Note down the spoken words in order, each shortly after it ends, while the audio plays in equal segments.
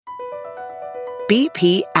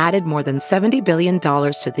BP added more than $70 billion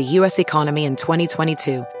to the U.S. economy in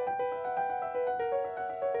 2022.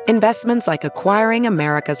 Investments like acquiring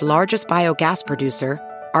America's largest biogas producer,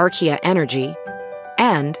 Archaea Energy,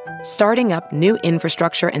 and starting up new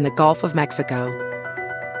infrastructure in the Gulf of Mexico.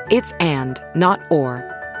 It's and, not or.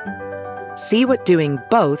 See what doing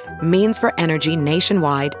both means for energy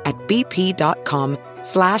nationwide at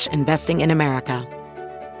bp.com/investing in America.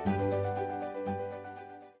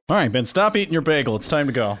 All right, Ben, stop eating your bagel. It's time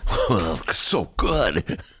to go. So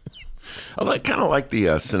good. I kind of like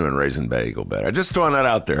the cinnamon raisin bagel better. Just throwing that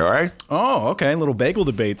out there, all right? Oh, okay. A little bagel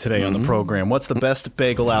debate today on the program. What's the best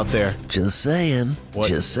bagel out there? Just saying.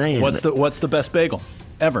 Just saying. What's the best bagel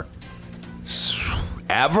ever?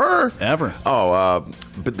 Ever? Oh,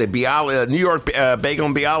 but the New York Bagel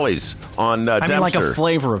and Bialys on Dempster. I mean, like a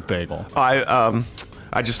flavor of bagel.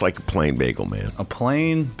 I just like a plain bagel, man. A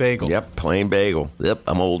plain bagel. Yep, plain bagel. Yep,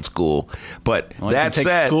 I'm old school. But well, that said,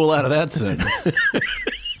 take school out of that sentence.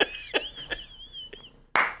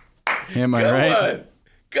 Am I right?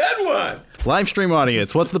 Good one. Live stream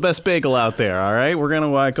audience, what's the best bagel out there? All right, we're going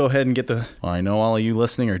to go ahead and get the... Well, I know all of you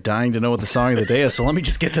listening are dying to know what the song of the day is, so let me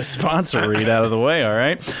just get the sponsor read out of the way, all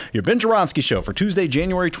right? Your Ben Jarofsky Show for Tuesday,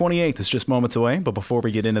 January 28th is just moments away, but before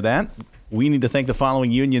we get into that, we need to thank the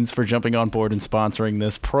following unions for jumping on board and sponsoring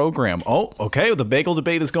this program. Oh, okay, the bagel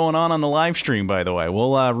debate is going on the live stream, by the way.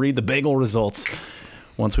 We'll read the bagel results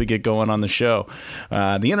once we get going on the show.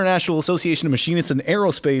 The International Association of Machinists and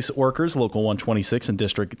Aerospace Workers, Local 126 and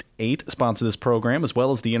District 8, sponsor this program, as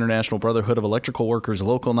well as the International Brotherhood of Electrical Workers,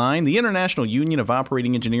 Local 9, the International Union of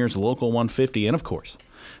Operating Engineers, Local 150, and, of course,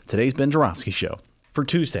 today's Ben Jarofsky Show for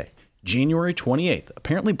Tuesday, January 28th,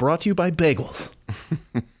 apparently brought to you by Bagels,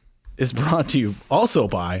 is brought to you also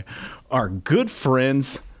by our good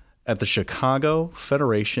friends at the Chicago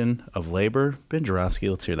Federation of Labor. Ben Jarofsky,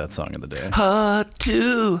 let's hear that song of the day. Heart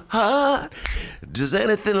to heart, does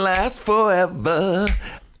anything last forever?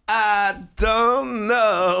 I don't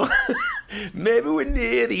know. Maybe we're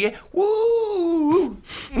near the end. Woo!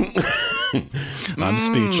 I'm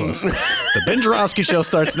speechless. The Ben Jarofsky Show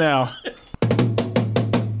starts now.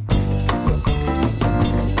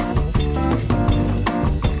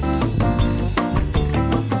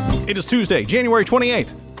 It is Tuesday, January 28th.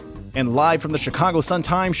 And live from the Chicago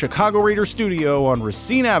Sun-Times Chicago Reader Studio on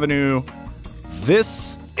Racine Avenue,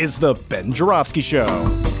 this is the Ben Jarofsky Show.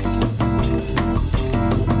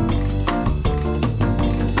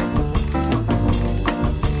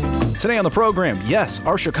 Today on the program, yes,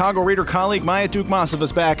 our Chicago Reader colleague Maya Dukmasova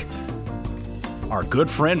is back. Our good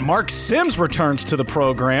friend Mark Sims returns to the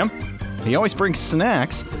program. He always brings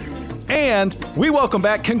snacks. And we welcome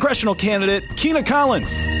back congressional candidate Keena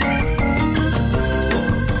Collins.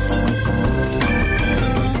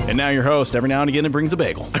 And now your host, every now and again, it brings a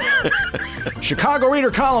bagel. Chicago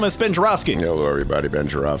Reader columnist Ben Jarofsky. Hello, everybody. Ben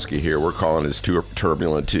Jarofsky here. We're calling this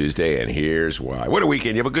Turbulent Tuesday, and here's why. What a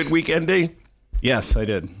weekend. You have a good weekend, D? Yes, I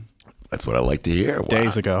did. That's what I like to hear. Wow.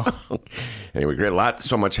 Days ago. Anyway, great.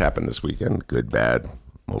 So much happened this weekend. Good, bad,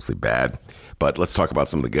 mostly bad. But let's talk about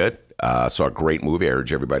some of the good. Saw a great movie. I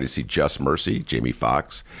urge everybody to see Just Mercy. Jamie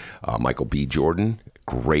Foxx, Michael B. Jordan.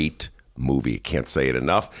 Great movie. Can't say it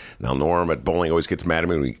enough. Now, Norm at Bowling always gets mad at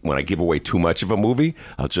me when I give away too much of a movie.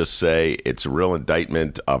 I'll just say it's a real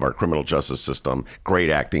indictment of our criminal justice system.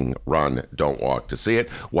 Great acting. Run, don't walk to see it.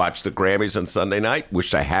 Watch the Grammys on Sunday night.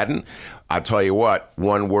 Wish I hadn't. I'll tell you what,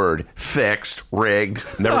 one word, fixed, rigged.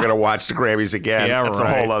 Never going to watch the Grammys again. Yeah, That's right.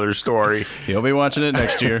 a whole other story. You'll be watching it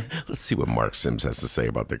next year. Let's see what Mark Sims has to say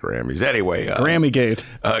about the Grammys. Anyway. Grammygate.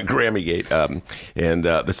 Grammygate. And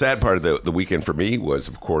the sad part of the weekend for me was,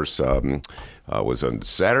 of course, was on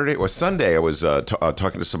Saturday or Sunday. I was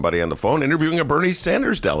talking to somebody on the phone, interviewing a Bernie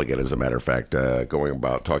Sanders delegate, as a matter of fact,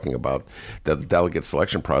 talking about the delegate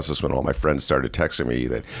selection process when all my friends started texting me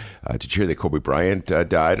that, did you hear that Kobe Bryant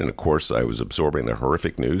died? And of course, I was absorbing the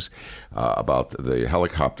horrific news about the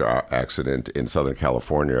helicopter accident in Southern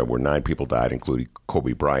California where 9 people died, including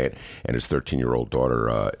Kobe Bryant and his 13-year-old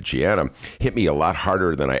daughter, Gianna. Hit me a lot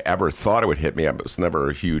harder than I ever thought it would hit me. I was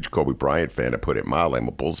never a huge Kobe Bryant fan, to put it mildly. I'm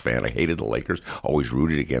a Bulls fan. I hated the Lakers. Always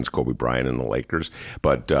rooted against Kobe Bryant and the Lakers,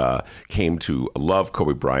 but came to love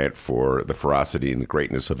Kobe Bryant for the ferocity and the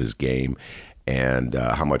greatness of his game and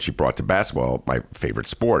how much he brought to basketball, my favorite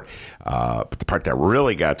sport. But the part that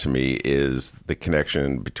really got to me is the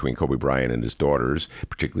connection between Kobe Bryant and his daughters,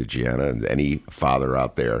 particularly Gianna, and any father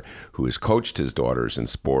out there who has coached his daughters in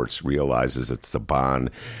sports realizes it's a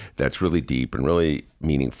bond that's really deep and really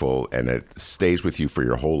meaningful, and it stays with you for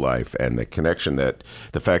your whole life. And the connection, that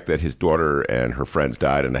the fact that his daughter and her friends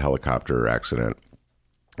died in a helicopter accident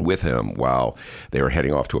with him while they were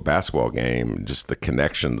heading off to a basketball game. Just the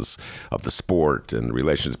connections of the sport and the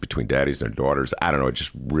relations between daddies and their daughters. I don't know. It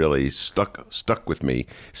just really stuck with me.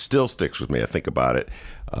 Still sticks with me. I think about it.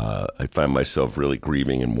 I find myself really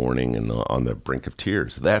grieving and mourning and on the brink of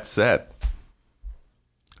tears. That said,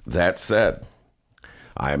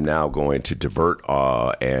 I am now going to divert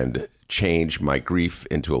and change my grief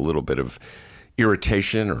into a little bit of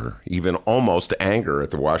irritation or even almost anger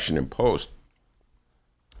at the Washington Post.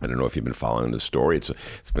 I don't know if you've been following the story.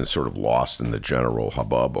 It's been sort of lost in the general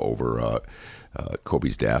hubbub over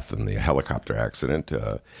Kobe's death and the helicopter accident.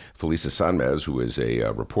 Felisa Sanmez, who is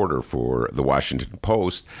a reporter for the Washington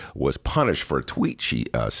Post, was punished for a tweet she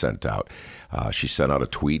sent out. She sent out a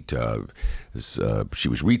tweet. She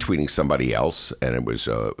was retweeting somebody else, and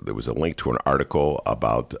there was a link to an article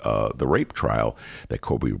about the rape trial that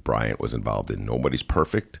Kobe Bryant was involved in. Nobody's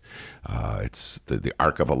perfect. It's the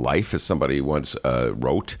arc of a life, as somebody once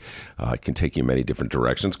wrote. It can take you in many different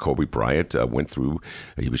directions. Kobe Bryant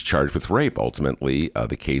he was charged with rape. Ultimately,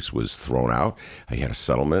 the case was thrown out. He had a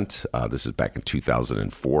settlement. This is back in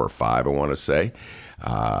 2004 or 5, I want to say.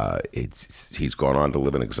 He's gone on to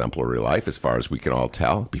live an exemplary life, as far as we can all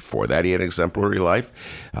tell. Before that, he had an exemplary life.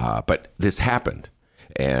 But this happened.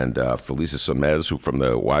 And Felisa Sanmez, who from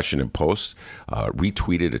the Washington Post,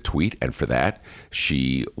 retweeted a tweet. And for that,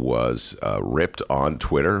 she was ripped on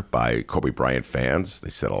Twitter by Kobe Bryant fans. They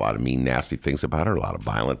said a lot of mean, nasty things about her, a lot of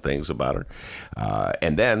violent things about her.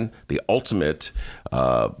 And then the ultimate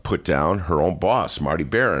put down, her own boss, Marty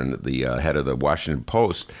Barron, the head of the Washington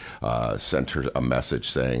Post, sent her a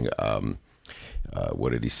message saying,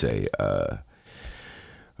 what did he say?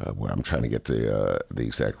 Where I'm trying to get the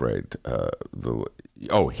exact right.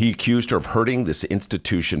 He accused her of hurting this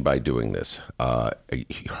institution by doing this.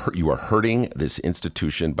 You are hurting this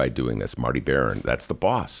institution by doing this. Marty Barron, that's the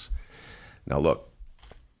boss. Now look,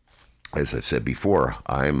 as I said before,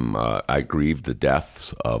 I grieved the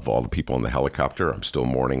deaths of all the people in the helicopter. I'm still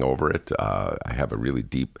mourning over it. I have a really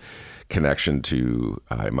deep connection to,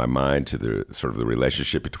 in my mind, to the sort of the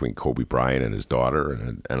relationship between Kobe Bryant and his daughter,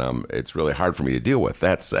 and it's really hard for me to deal with.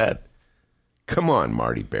 That said, come on,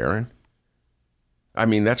 Marty Barron. I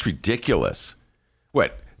mean, that's ridiculous.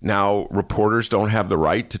 What, now reporters don't have the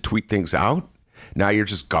right to tweet things out? Now you're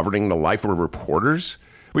just governing the life of reporters?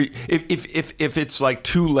 If it's like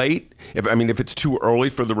too late, if it's too early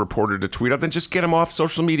for the reporter to tweet out, then just get them off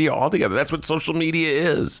social media altogether. That's what social media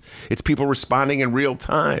is. It's people responding in real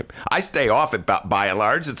time. I stay off it by and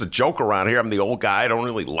large. It's a joke around here. I'm the old guy. I don't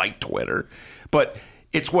really like Twitter. But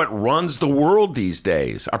it's what runs the world these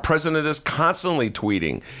days. Our president is constantly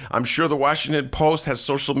tweeting. I'm sure the Washington Post has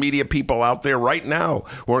social media people out there right now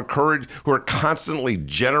who are constantly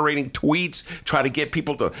generating tweets, try to get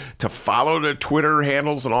people to follow their Twitter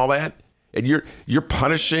handles and all that. And you're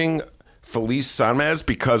punishing Felisa Sanmez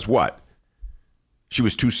because what? She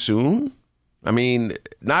was too soon? I mean,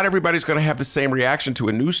 not everybody's going to have the same reaction to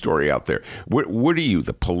a news story out there. What are you,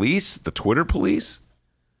 the police, the Twitter police?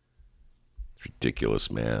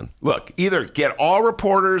 Ridiculous, man. Look, either get all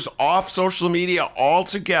reporters off social media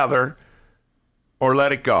altogether or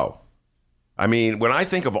let it go. I mean, when I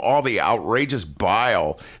think of all the outrageous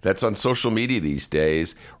bile that's on social media these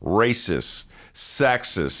days, racist,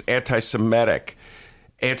 sexist, anti-Semitic,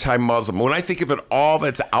 anti-Muslim, when I think of it all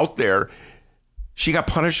that's out there, she got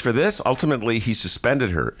punished for this. Ultimately, he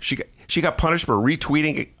suspended her. She got punished for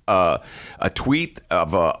retweeting a tweet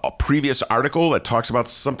of a previous article that talks about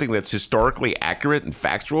something that's historically accurate and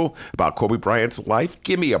factual about Kobe Bryant's life.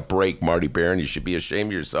 Give me a break, Marty Barron. You should be ashamed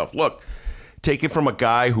of yourself. Look, take it from a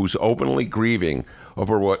guy who's openly grieving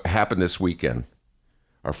over what happened this weekend.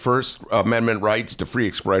 Our First Amendment rights to free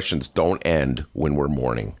expressions don't end when we're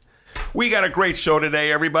mourning. We got a great show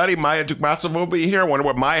today, everybody. Maya Dukmasova will be here. I wonder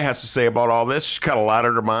what Maya has to say about all this. She's got a lot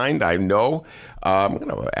on her mind, I know. I'm going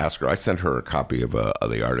to ask her. I sent her a copy of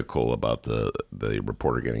the article about the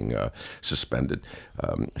reporter getting suspended.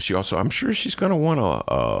 She also, I'm sure she's going to want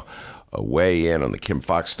to weigh in on the Kim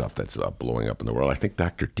Foxx stuff that's blowing up in the world. I think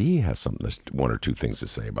Dr. D has one or two things to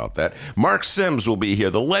say about that. Mark Sims will be here.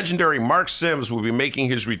 The legendary Mark Sims will be making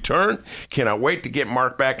his return. Cannot wait to get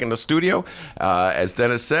Mark back in the studio. As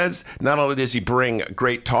Dennis says, not only does he bring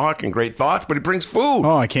great talk and great thoughts, but he brings food.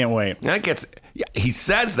 Oh, I can't wait. Yeah, he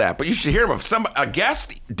says that, but you should hear him. If a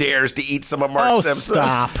guest dares to eat some of Mark Sims,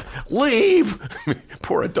 stop. Leave.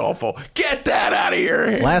 Poor Adolfo. Get that out of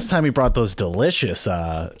here. Last time he brought those delicious,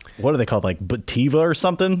 what are they called, like Bativa or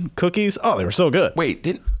something, cookies? Oh, they were so good.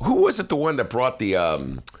 Wait, who was it the one that brought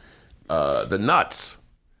the nuts?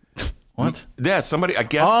 What? Yeah, somebody, I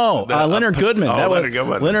guess. Leonard Goodman. Leonard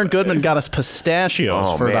Goodman. Leonard Goodman got us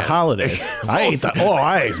pistachios for the holidays. I ate that.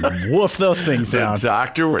 I woofed those things down. The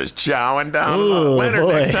doctor was chowing down. Ooh, Leonard,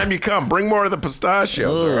 boy. next time you come, bring more of the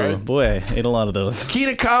pistachios, all right? Boy, ate a lot of those.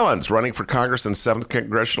 Keena Collins, running for Congress in the 7th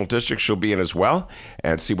Congressional District. She'll be in as well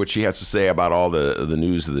and see what she has to say about all the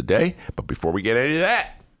news of the day. But before we get into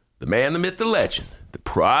that, the man, the myth, the legend, the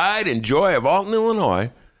pride and joy of Alton,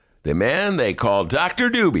 Illinois, the man they call Dr.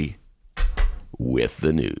 Doobie, with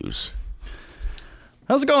the news.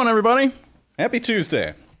 How's it going, everybody? Happy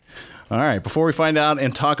Tuesday. All right, before we find out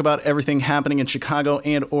and talk about everything happening in Chicago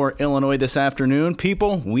and or Illinois this afternoon,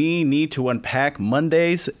 people, we need to unpack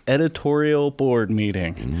Monday's editorial board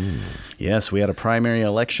meeting. Yes, we had a primary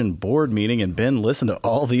election board meeting, and Ben, listen to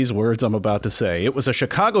all these words I'm about to say. It was a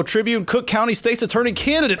Chicago Tribune Cook County State's Attorney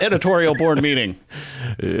candidate editorial board meeting.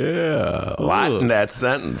 Yeah, a lot in that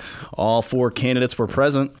sentence. All 4 candidates were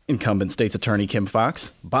present. Incumbent State's Attorney Kim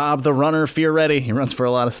Foxx, Bob the Runner Fioretti, he runs for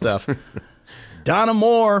a lot of stuff, Donna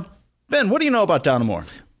Moore. Ben, what do you know about Donna Moore?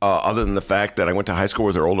 Other than the fact that I went to high school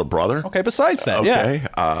with her older brother. Okay, besides that,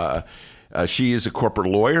 yeah. She is a corporate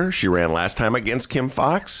lawyer. She ran last time against Kim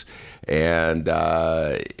Foxx, and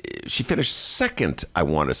she finished second, I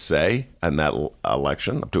want to say, in that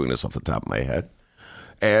election. I'm doing this off the top of my head.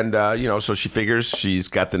 And, so she figures she's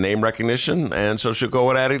got the name recognition, and so she'll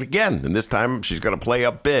go at it again. And this time she's going to play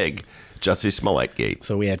up big. Jussie Smollett-Gate.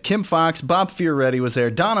 So we had Kim Foxx, Bob Fioretti was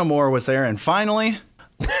there, Donna Moore was there, and finally,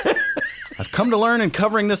 I've come to learn in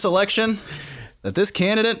covering this election that this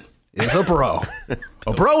candidate is a bro.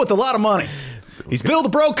 A bro with a lot of money. He's Bill the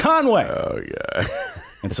Bro Conway. Oh, yeah.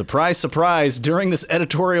 And surprise, surprise, during this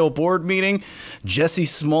editorial board meeting, Jussie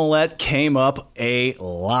Smollett came up a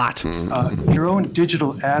lot. In your own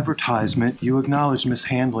digital advertisement, you acknowledged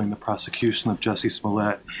mishandling the prosecution of Jussie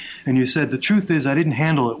Smollett. And you said, the truth is, I didn't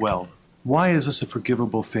handle it well. Why is this a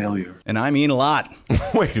forgivable failure? And I mean a lot.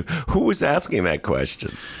 Wait, who was asking that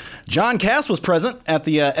question? John Cass was present at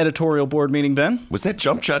the editorial board meeting, Ben. Was that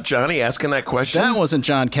Jump Shot Johnny asking that question? That wasn't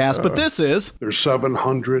John Cass, but this is. There's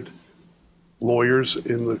 700 lawyers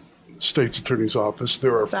in the state's attorney's office.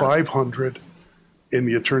 There are 500 in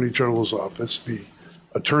the attorney general's office. The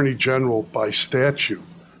attorney general, by statute,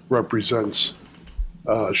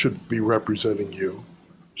 should be representing you.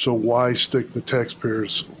 So why stick the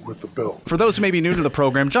taxpayers with the bill? For those who may be new to the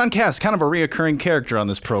program, John Cass, kind of a reoccurring character on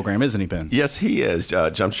this program, isn't he, Ben? Yes, he is.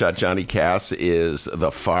 Jump Shot Johnny Cass is the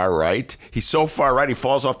far right. He's so far right, he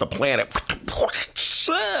falls off the planet.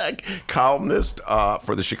 Columnist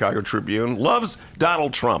for the Chicago Tribune. Loves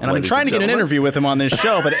Donald Trump. And I've been trying to get an interview with him on this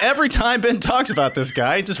show, but every time Ben talks about this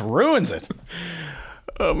guy, he just ruins it.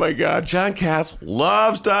 Oh, my God. John Cass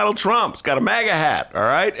loves Donald Trump. He's got a MAGA hat, all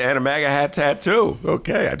right? And a MAGA hat tattoo.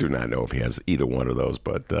 Okay, I do not know if he has either one of those,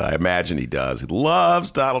 but I imagine he does. He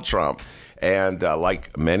loves Donald Trump. And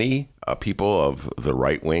like many people of the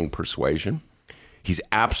right-wing persuasion, he's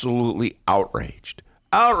absolutely outraged.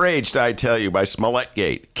 Outraged, I tell you, by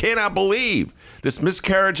Smollett-Gate. Cannot believe this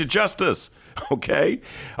miscarriage of justice, okay?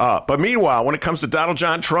 But meanwhile, when it comes to Donald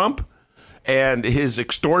John Trump, and his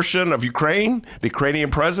extortion of Ukraine, the Ukrainian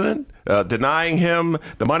president, denying him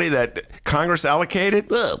the money that Congress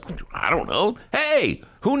allocated. I don't know. Hey,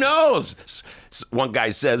 who knows? One guy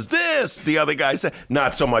says this, the other guy says,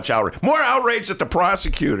 not so much outrage. More outrage at the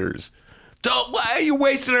prosecutors. Why are you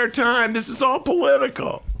wasting our time? This is all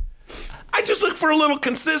political. I just look for a little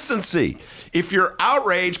consistency. If you're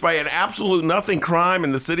outraged by an absolute nothing crime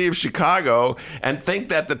in the city of Chicago and think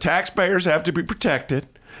that the taxpayers have to be protected,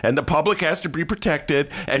 and the public has to be protected,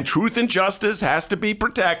 and truth and justice has to be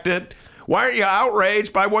protected, why aren't you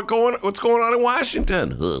outraged by what's going on in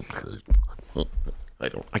Washington?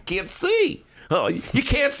 I can't see. Oh, you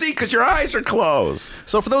can't see because your eyes are closed.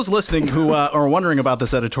 So for those listening who are wondering about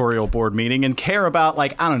this editorial board meeting and care about,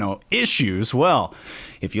 issues, well,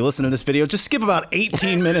 if you listen to this video, just skip about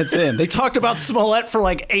 18 minutes in. They talked about Smollett for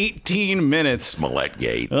 18 minutes.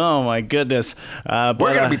 Smollett-Gate. Oh, my goodness. We're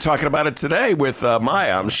going to be talking about it today with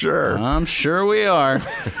Maya, I'm sure. I'm sure we are.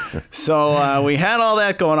 So we had all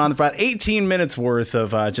that going on. About 18 minutes worth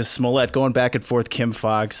of just Smollett going back and forth, Kim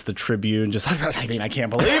Foxx, the Tribune. I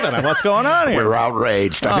can't believe it. What's going on here? We're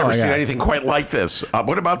outraged. I've never seen anything quite like this.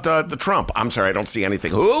 What about the Trump? I'm sorry, I don't see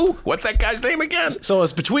anything. Who? What's that guy's name again? So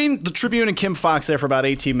it's between the Tribune and Kim Foxx there for about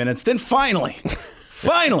 18 minutes. Then finally,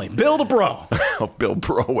 Bill the Bro. Bill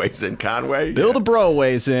Bro weighs in, Conway. Bill the Bro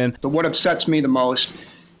weighs in. But what upsets me the most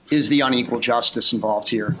is the unequal justice involved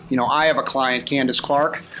here. I have a client, Candace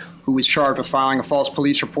Clark, who was charged with filing a false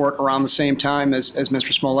police report around the same time as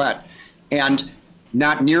Mr. Smollett, and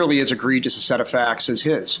not nearly as egregious a set of facts as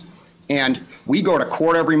his. And we go to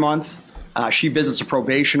court every month. She visits a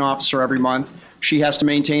probation officer every month. She has to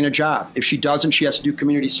maintain a job. If she doesn't, she has to do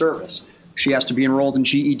community service. She has to be enrolled in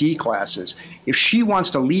GED classes. If she wants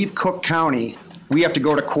to leave Cook County, we have to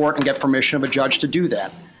go to court and get permission of a judge to do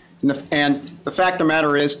that. And the fact of the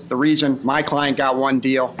matter is, the reason my client got one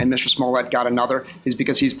deal and Mr. Smollett got another is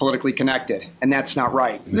because he's politically connected, and that's not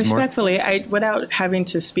right. Respectfully, without having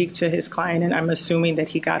to speak to his client, and I'm assuming that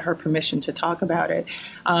he got her permission to talk about it,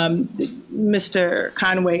 Mr.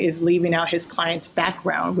 Conway is leaving out his client's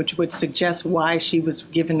background, which would suggest why she was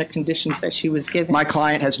given the conditions that she was given. My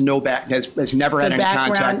client has has never had any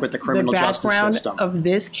contact with the criminal justice system. The background of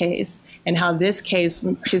this case and how this case,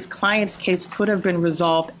 his client's case, could have been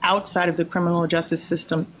resolved outside of the criminal justice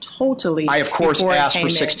system totally. I, of course, asked for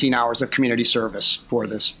 16 hours of community service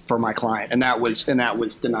for my client, and that was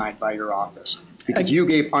denied by your office because you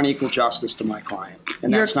gave unequal justice to my client,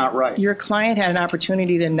 and that's not right. Your client had an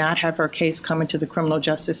opportunity to not have her case come into the criminal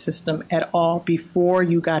justice system at all before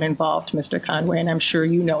you got involved, Mr. Conway, and I'm sure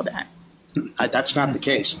you know that. That's not the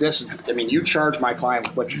case. You charged my client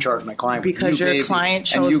with what you charged my client with. Because your client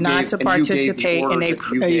chose not to participate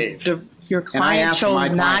in your client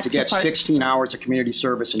chose not to get 16 hours of community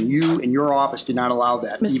service, and you and your office did not allow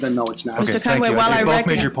that, even though it's not. Okay, Mr. Conway, while I both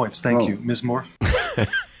made your points. Thank you, Ms. Moore.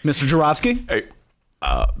 Mr. Jarofsky?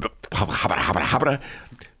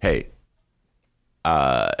 Hey,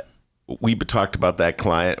 we talked about that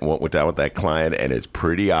client, what went down with that client, and it's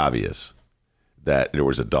pretty obvious that there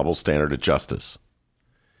was a double standard of justice.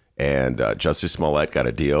 And Justice Smollett got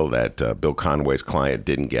a deal that Bill Conway's client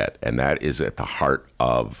didn't get. And that is at the heart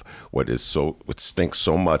of what stinks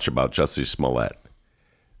so much about Justice Smollett.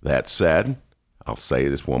 That said, I'll say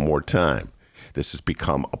this one more time. This has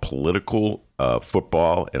become a political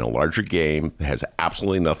football in a larger game that has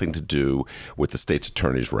absolutely nothing to do with the state's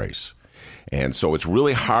attorney's race. And so it's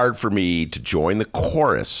really hard for me to join the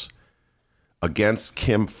chorus against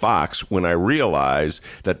Kim Foxx when I realize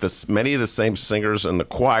that many of the same singers in the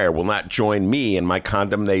choir will not join me in my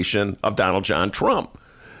condemnation of Donald John Trump.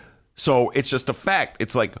 So it's just a fact.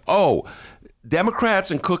 It's like,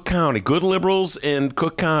 Democrats in Cook County, good liberals in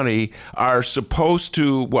Cook County are supposed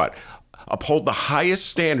to, uphold the highest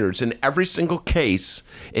standards in every single case,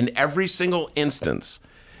 in every single instance.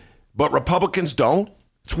 But Republicans don't.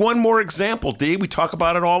 It's one more example, D. We talk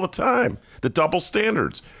about it all the time, the double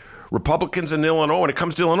standards. Republicans in Illinois, when it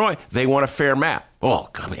comes to Illinois, they want a fair map. Oh,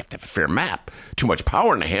 God, we have to have a fair map. Too much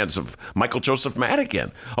power in the hands of Michael Joseph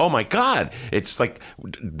Madigan. Oh, my God. It's like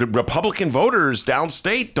the Republican voters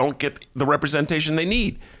downstate don't get the representation they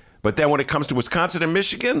need. But then when it comes to Wisconsin and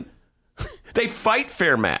Michigan, they fight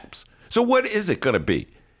fair maps. So what is it going to be?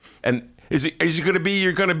 And is it going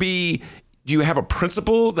to be, do you have a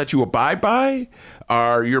principle that you abide by?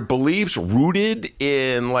 Are your beliefs rooted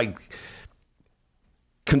in,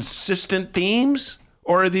 consistent themes,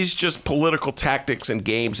 or are these just political tactics and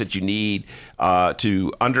games that you need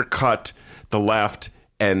to undercut the left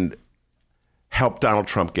and help Donald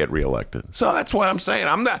Trump get reelected? So that's what I'm saying.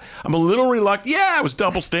 I'm a little reluctant. Yeah, it was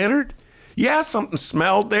double standard. Yeah, something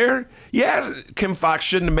smelled there. Yeah, Kim Foxx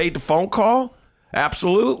shouldn't have made the phone call.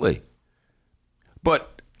 Absolutely.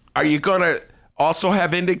 But are you going to also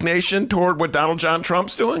have indignation toward what Donald John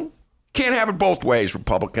Trump's doing? Can't have it both ways,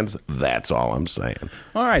 Republicans. That's all I'm saying.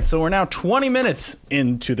 All right, so we're now 20 minutes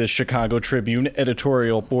into the Chicago Tribune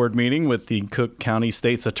editorial board meeting with the Cook County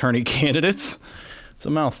State's attorney candidates. It's a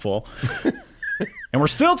mouthful. And we're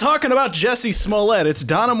still talking about Jussie Smollett. It's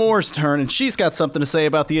Donna Moore's turn, and she's got something to say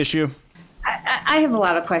about the issue. I have a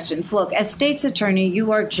lot of questions. Look, as state's attorney,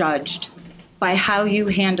 you are judged by how you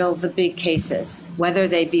handle the big cases, whether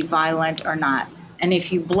they be violent or not. And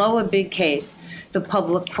if you blow a big case, the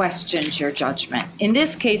public questions your judgment. In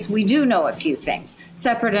this case, we do know a few things,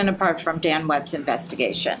 separate and apart from Dan Webb's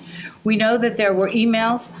investigation. We know that there were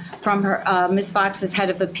emails from her, Ms. Fox's head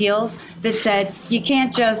of appeals that said, you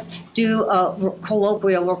can't just do a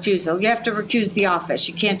colloquial recusal. You have to recuse the office.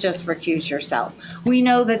 You can't just recuse yourself. We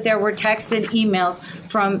know that there were texts and emails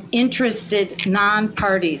from interested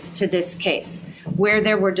non-parties to this case, where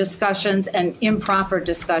there were discussions and improper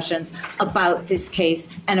discussions about this case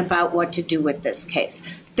and about what to do with this case.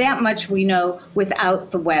 That much we know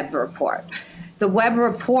without the Webb report. The Webb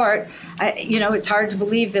report, it's hard to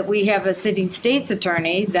believe that we have a sitting state's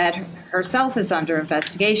attorney that herself is under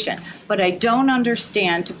investigation. But I don't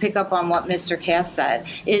understand, to pick up on what Mr. Cass said,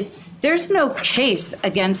 is there's no case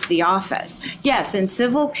against the office. Yes, in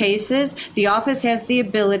civil cases, the office has the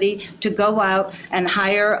ability to go out and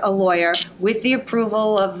hire a lawyer with the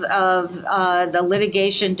approval of the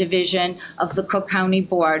litigation division of the Cook County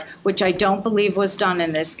Board, which I don't believe was done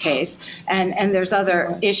in this case. And there's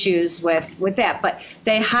other issues with that. But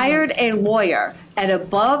they hired a lawyer at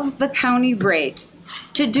above the county rate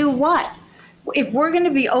to do what? If we're going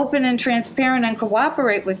to be open and transparent and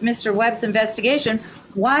cooperate with Mr. Webb's investigation,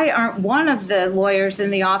 why aren't one of the lawyers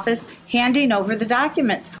in the office handing over the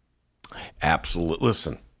documents? Absolutely.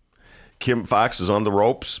 Listen, Kim Foxx is on the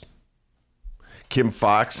ropes. Kim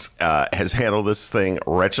Foxx has handled this thing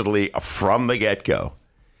wretchedly from the get-go.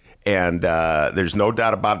 And there's no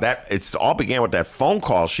doubt about that. It all began with that phone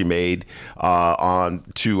call she made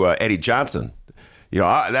to Eddie Johnson. You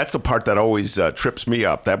know, that's the part that always trips me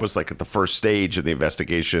up. That was like at the first stage of the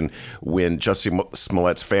investigation when Jussie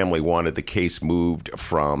Smollett's family wanted the case moved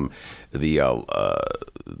from the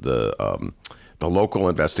local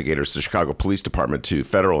investigators, the Chicago Police Department, to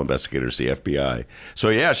federal investigators, the FBI. So,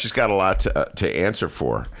 yeah, she's got a lot to answer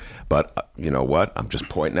for. But you know what? I'm just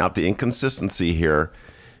pointing out the inconsistency here.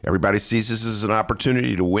 Everybody sees this as an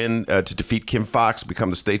opportunity to win, to defeat Kim Foxx,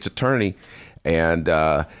 become the state's attorney. And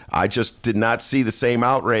I just did not see the same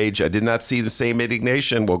outrage. I did not see the same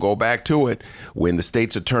indignation. We'll go back to it. When the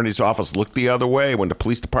state's attorney's office looked the other way, when the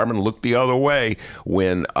police department looked the other way,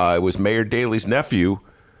 when it was Mayor Daley's nephew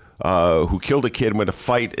who killed a kid with a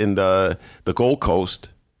fight in the Gold Coast.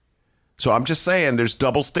 So I'm just saying there's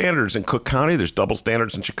double standards in Cook County, there's double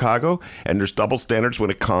standards in Chicago, and there's double standards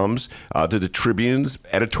when it comes to the Tribune's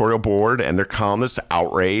editorial board and their columnists'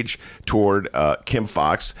 outrage toward Kim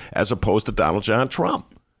Foxx as opposed to Donald John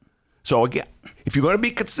Trump. So again, if you're going to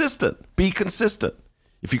be consistent, be consistent.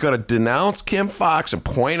 If you're going to denounce Kim Foxx and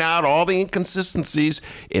point out all the inconsistencies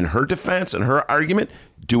in her defense and her argument,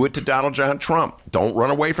 do it to Donald John Trump. Don't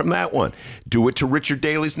run away from that one. Do it to Richard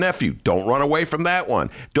Daley's nephew. Don't run away from that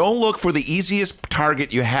one. Don't look for the easiest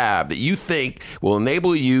target you have that you think will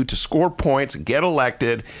enable you to score points, get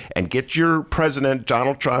elected, and get your president,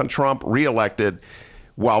 Donald John Trump, reelected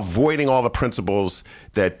while voiding all the principles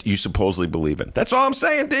that you supposedly believe in. That's all I'm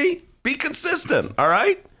saying, D. Be consistent, all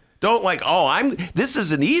right? Don't this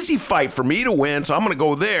is an easy fight for me to win, so I'm going to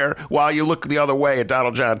go there while you look the other way at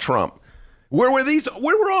Donald John Trump. Where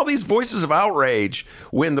were all these voices of outrage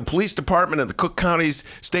when the police department and the Cook County's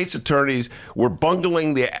state's attorneys were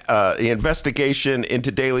bungling the investigation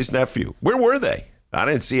into Daley's nephew? Where were they? I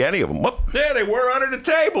didn't see any of them. Well, there they were under the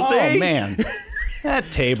table, D. Oh, man.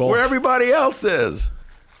 That table. Where everybody else is.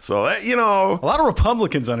 So, that, you know. A lot of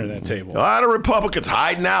Republicans under that table. A lot of Republicans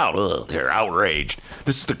hiding out. Ugh, they're outraged.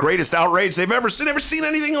 This is the greatest outrage they've ever seen. Never seen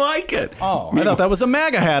anything like it. Oh, I thought that was a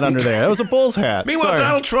MAGA hat under there. That was a Bulls hat. Meanwhile,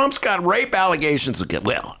 Donald Trump's got rape allegations.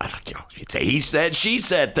 Well, you'd say he said, she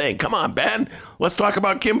said thing. Come on, Ben. Let's talk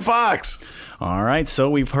about Kim Foxx. All right, so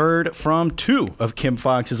we've heard from two of Kim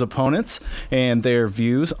Foxx's opponents and their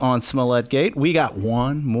views on Smullet-Gate. We got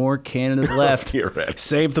one more candidate left. You're right.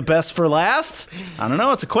 Save the best for last? I don't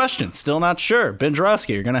know. It's a question. Still not sure. Ben Jarofsky,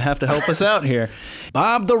 you're going to have to help us out here.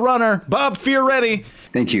 Bob the Runner. Bob Fioretti.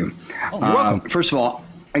 Thank you. First of all,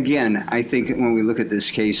 again, I think when we look at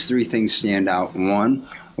this case, three things stand out. One,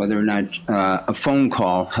 whether or not a phone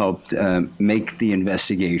call helped make the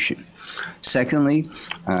investigation. Secondly,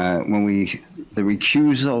 the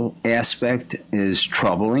recusal aspect is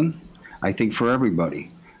troubling, I think, for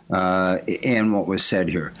everybody, and what was said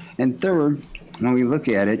here. And third, when we look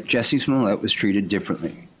at it, Jussie Smollett was treated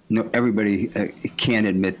differently. No, everybody can't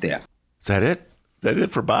admit that. Is that it? Is that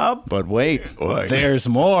it for Bob? But wait, there's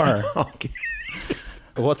more. Okay.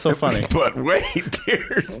 What's so funny? But wait,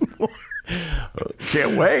 there's more.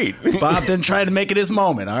 Can't wait. Bob didn't try to make it his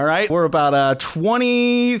moment, all right? We're about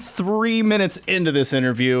 23 minutes into this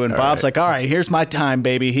interview, and Bob's like, all right, here's my time,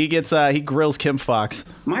 baby. He grills Kim Foxx.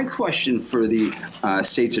 My question for the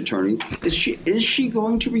state's attorney is she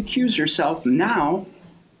going to recuse herself now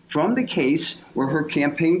from the case where her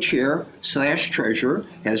campaign chair / treasurer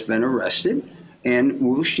has been arrested, and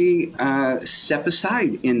will she step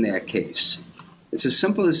aside in that case? It's as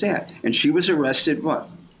simple as that. And she was arrested,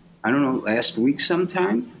 I don't know, last week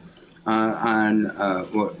sometime on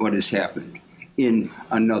what has happened in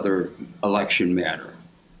another election matter.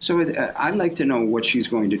 So I'd like to know what she's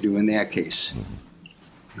going to do in that case.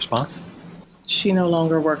 Response? She no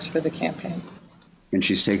longer works for the campaign. And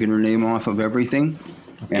she's taken her name off of everything?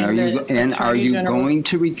 And are you going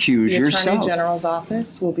to recuse yourself? The Attorney General's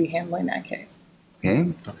office will be handling that case.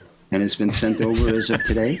 Okay. And it's been sent over as of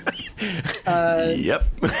today? Yep.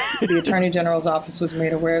 The Attorney General's office was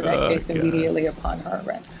made aware of that case immediately upon her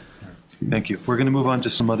arrest. Thank you. We're going to move on to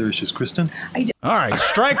some other issues. Kristen? All right,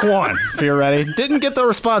 strike one, Fioretti. Didn't get the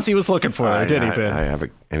response he was looking for, did he, Ben? I have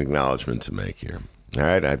an acknowledgement to make here. All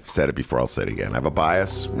right, I've said it before. I'll say it again. I have a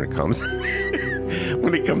bias when it comes to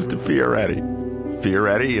Fioretti.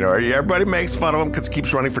 Fioretti, everybody makes fun of him because he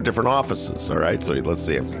keeps running for different offices. All right, so let's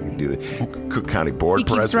see if we can do the Cook County Board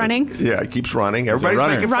president. He keeps running? Yeah, he keeps running. Everybody's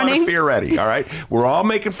making fun of Fioretti. All right, we're all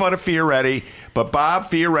making fun of Fioretti, but Bob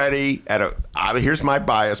Fioretti, here's my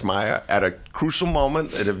bias, Maya, at a crucial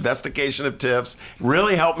moment, an investigation of TIFs,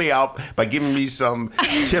 really helped me out by giving me some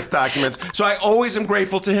TIF documents. So I always am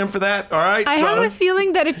grateful to him for that. All right. I have a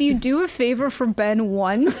feeling that if you do a favor for Ben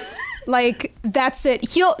once, that's it.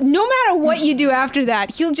 He'll, no matter what you do after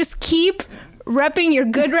that, he'll just keep repping your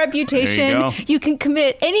good reputation. You can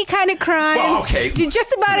commit any kind of crimes. Do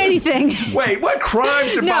just about anything. Wait, what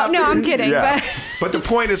crimes? No, I'm kidding. Yeah. But the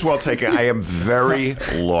point is well taken. I am very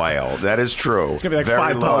loyal. That is true. It's going to be like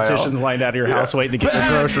very 5 politicians lined out of your house waiting to get your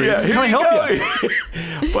groceries. Can I help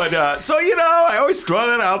you? But, I always throw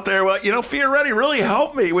that out there. Well, Fioretti really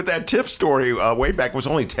helped me with that TIF story way back. It was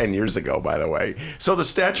only 10 years ago, by the way. So the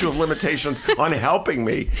statute of limitations on helping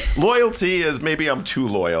me. Loyalty is maybe I'm too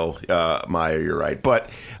loyal, Maya, you're right.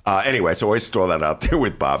 But anyway, so I always throw that out there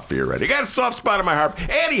with Bob Fioretti. He got a soft spot in my heart.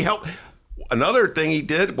 And he helped. Another thing he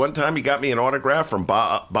did, one time he got me an autograph from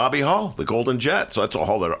Bobby Hall, the Golden Jet. So that's a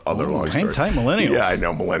whole other long story. Hang tight, millennials. Yeah, I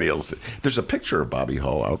know, millennials. There's a picture of Bobby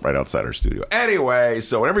Hall right outside our studio. Anyway,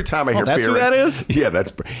 so every time I hear that's Fioretti. Who that is? Yeah,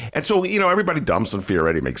 that's. And so, everybody dumps on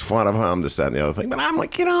Fioretti, makes fun of him, this, that, and the other thing. But I'm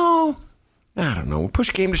like, I don't know. Push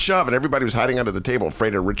came to shove, and everybody was hiding under the table,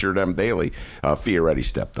 afraid of Richard M. Daley. Fioretti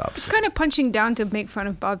stepped up. It's kind of punching down to make fun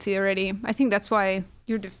of Bob Fioretti. I think that's why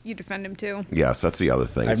you defend him too. Yes, that's the other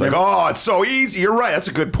thing. It's it's so easy. You're right. That's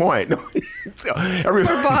a good point.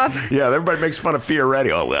 Everybody, Bob. Yeah, everybody makes fun of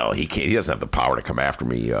Fioretti. Oh well, he can't. He doesn't have the power to come after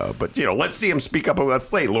me. But let's see him speak up. Let's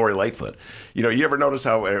say Lori Lightfoot. You ever notice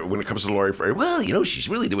how when it comes to Lori, well, she's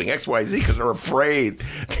really doing X, Y, Z because they're afraid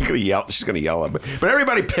they're going to yell. She's going to yell at me. But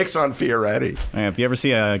everybody picks on Fioretti. If you ever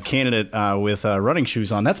see a candidate with running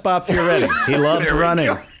shoes on, that's Bob Fioretti. He loves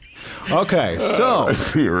running. Okay, so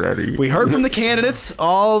we heard from the candidates.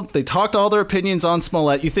 They talked all their opinions on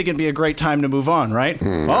Smollett. You think it'd be a great time to move on, right?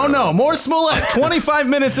 Oh no, more Smollett. 25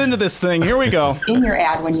 minutes into this thing. Here we go. In your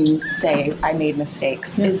ad, when you say I made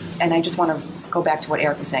mistakes, and I just want to go back to what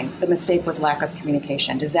Eric was saying, the mistake was lack of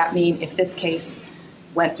communication. Does that mean if this case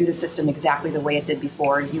went through the system exactly the way it did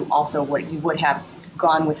before, you would have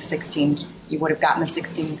gone with 16? You would have gotten a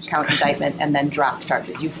 16-count indictment and then dropped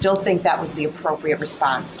charges. You still think that was the appropriate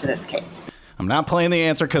response to this case? I'm not playing the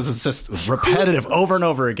answer because it's just repetitive over and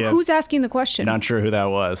over again. Who's asking the question? Not sure who that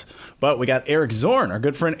was. But we got Eric Zorn. Our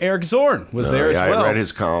good friend Eric Zorn was there as well. I read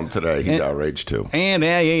his column today. He's outraged too. And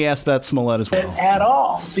he asked about Smollett as well. At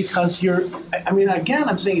all, because again,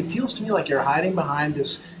 I'm saying it feels to me like you're hiding behind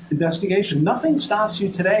this investigation. Nothing stops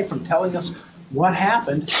you today from telling us what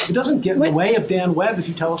happened. It doesn't get in the way of Dan Webb if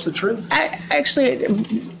you tell us the truth.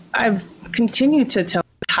 I've continued to tell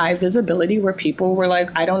high visibility where people were like,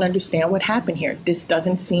 I don't understand what happened here. This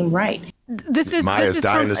doesn't seem right. Maya's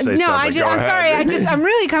dying to say something. I'm sorry. I'm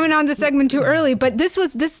really coming on the segment too early. But this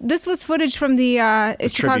was footage from the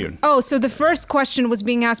Chicago Tribune. Oh, so the first question was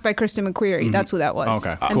being asked by Kristen McQuarrie. Mm-hmm. That's who that was.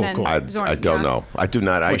 Okay, cool. I don't know. I do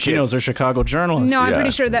not. She knows her Chicago journalist. No, I'm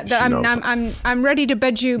pretty sure that I'm ready to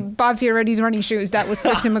bet you Bob Fioretti's running shoes. That was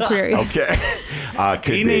Kristen McQuarrie. Okay.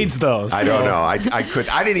 He needs those. I don't know. I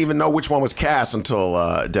didn't even know which one was Cass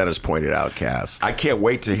until Dennis pointed out Cass. I can't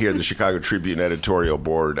wait to hear the Chicago Tribune editorial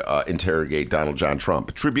board interrogate Donald John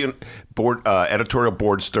Trump. Tribune board editorial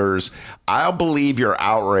board stirs. I'll believe your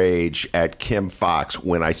outrage at Kim Foxx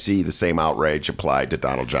when I see the same outrage applied to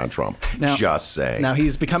Donald John Trump. Just say. Now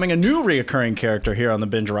he's becoming a new reoccurring character here on the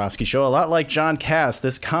Ben Joravsky Show, a lot like John Cass,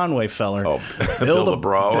 this Conway feller. Oh, Bill the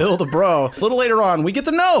Bro. Bill the Bro. A little later on, we get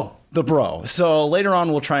to know the bro. So later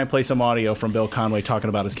on, we'll try and play some audio from Bill Conway talking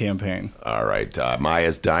about his campaign. All right.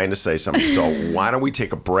 Maya's dying to say something. So why don't we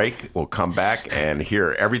take a break? We'll come back and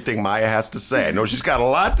hear everything Maya has to say. I know she's got a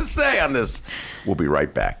lot to say on this. We'll be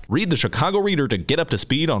right back. Read the Chicago Reader to get up to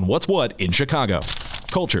speed on what's what in Chicago.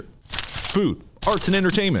 Culture, food, arts and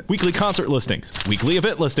entertainment, weekly concert listings, weekly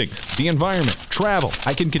event listings, the environment, travel.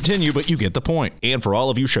 I can continue, but you get the point. And for all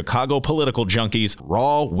of you Chicago political junkies,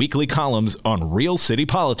 raw weekly columns on real city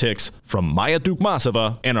politics from Maya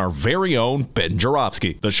Dukmasova and our very own Ben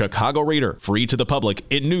Joravsky. The Chicago Reader, free to the public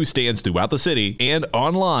in newsstands throughout the city and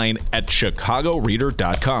online at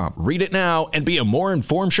chicagoreader.com. Read it now and be a more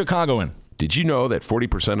informed Chicagoan. Did you know that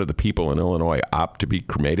 40% of the people in Illinois opt to be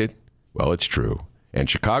cremated? Well, it's true. And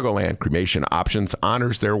Chicagoland Cremation Options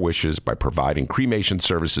honors their wishes by providing cremation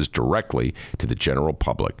services directly to the general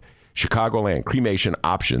public. Chicagoland Cremation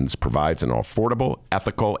Options provides an affordable,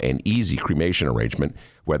 ethical, and easy cremation arrangement,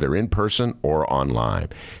 whether in person or online.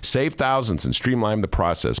 Save thousands and streamline the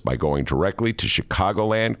process by going directly to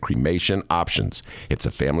Chicagoland Cremation Options. It's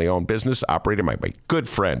a family-owned business operated by my good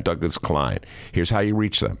friend, Douglas Klein. Here's how you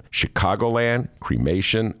reach them. Chicagoland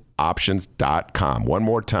Cremation Options.com. One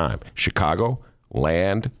more time,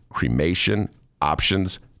 Chicagoland Cremation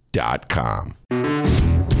Options.com.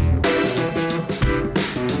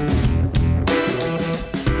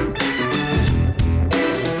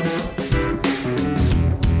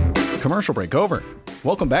 Commercial break over.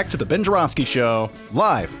 Welcome back to the Ben Joravsky Show,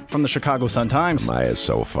 live from the Chicago Sun-Times. Maya's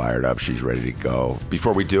so fired up. She's ready to go.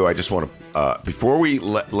 Before we do, I just want to, before we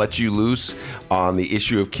let you loose on the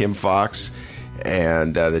issue of Kim Foxx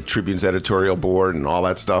and the Tribune's editorial board and all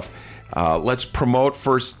that stuff, let's promote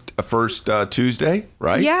First Tuesday,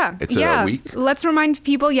 right? Yeah. It's a week. Let's remind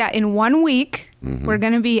people, in 1 week, we're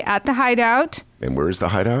going to be at the Hideout. And where is the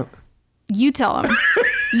Hideout? You tell them.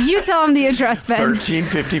 You tell them the address, Ben.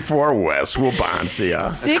 1354 West Wabansia.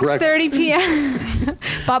 6:30 p.m.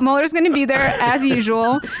 Bob Mueller's going to be there as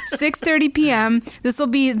usual. 6:30 p.m. This will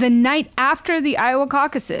be the night after the Iowa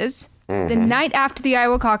caucuses. The night after the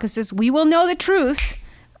Iowa caucuses, we will know the truth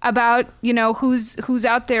about, who's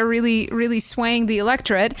out there really swaying the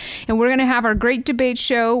electorate. And we're going to have our great debate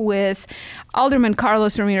show with Alderman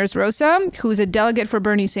Carlos Ramirez Rosa, who's a delegate for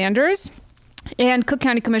Bernie Sanders, and Cook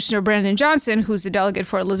County Commissioner Brandon Johnson, who's a delegate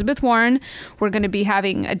for Elizabeth Warren. We're going to be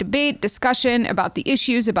having a debate, discussion about the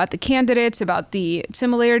issues, about the candidates, about the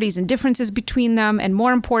similarities and differences between them, and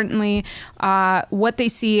more importantly, what they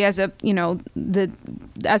see as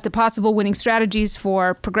the possible winning strategies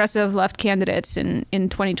for progressive left candidates in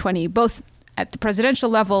 2020, both at the presidential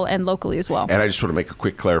level and locally as well. And I just want to make a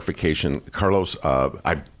quick clarification. Carlos,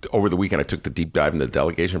 over the weekend, I took the deep dive in the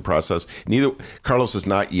delegation process. Carlos is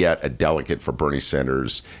not yet a delegate for Bernie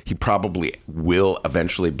Sanders. He probably will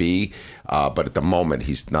eventually be, but at the moment,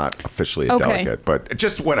 he's not officially a delegate. But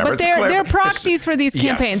just whatever. But they're proxies for these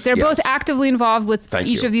campaigns. Yes, they're both actively involved with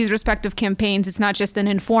each of these respective campaigns. It's not just an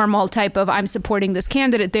informal type of, I'm supporting this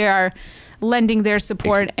candidate. They are lending their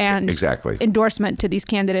support and endorsement to these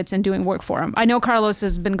candidates and doing work for them. I know Carlos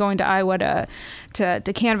has been going to Iowa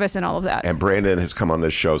to canvass and all of that. And Brandon has come on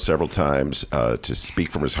this show several times to speak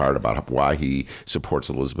from his heart about why he supports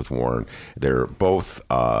Elizabeth Warren. They're both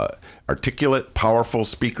articulate, powerful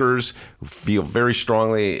speakers who feel very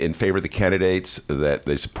strongly in favor of the candidates that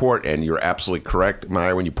they support. And you're absolutely correct,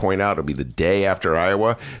 Maya, when you point out it'll be the day after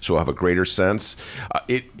Iowa, so we'll have a greater sense.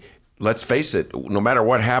 Let's face it, no matter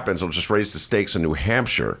what happens, it'll just raise the stakes in New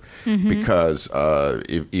Hampshire because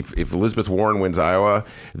if Elizabeth Warren wins Iowa,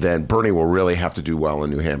 then Bernie will really have to do well in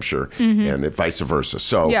New Hampshire and vice versa.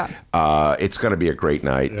 So it's going to be a great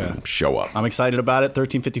night. Yeah. Show up. I'm excited about it.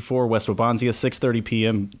 1354 West Wabansia, 6:30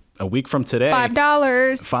 p.m. a week from today. $5.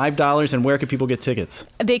 $5. And where can people get tickets?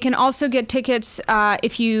 They can also get tickets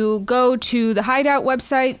if you go to the Hideout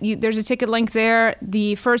website. There's a ticket link there.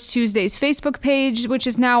 The First Tuesday's Facebook page, which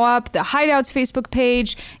is now up. The Hideout's Facebook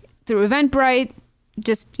page through Eventbrite.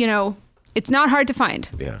 Just, it's not hard to find.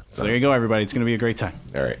 Yeah. So there you go, everybody. It's going to be a great time.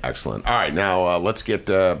 All right. Excellent. All right. Now, let's get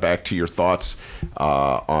back to your thoughts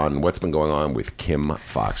on what's been going on with Kim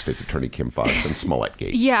Foxx, State's Attorney Kim Foxx and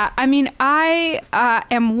Smullet-Gate. Yeah. I mean, I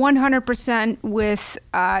am 100% with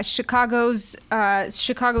Chicago's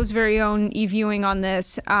very own e-viewing on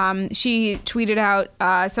this. She tweeted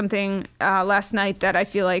out something last night that I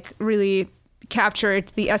feel like really captured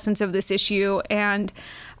the essence of this issue. And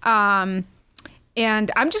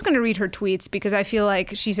I'm just going to read her tweets because I feel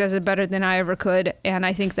like she says it better than I ever could. And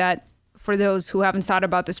I think that for those who haven't thought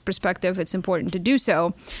about this perspective, it's important to do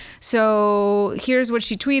so. So here's what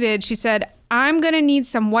she tweeted. She said, "I'm going to need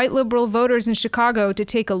some white liberal voters in Chicago to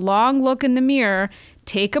take a long look in the mirror,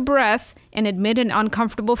 take a breath, and admit an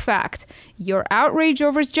uncomfortable fact. Your outrage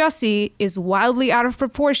over Jussie is wildly out of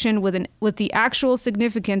proportion with the actual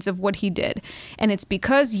significance of what he did. And it's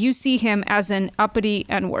because you see him as an uppity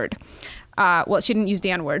N-word." Well, she didn't use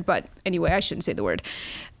the N-word, but anyway, I shouldn't say the word.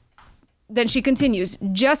 Then she continues,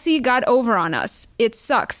 "Jussie got over on us. It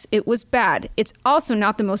sucks. It was bad. It's also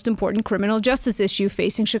not the most important criminal justice issue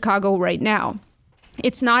facing Chicago right now.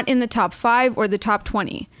 It's not in the top 5 or the top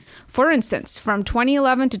 20. For instance, from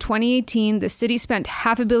 2011 to 2018, the city spent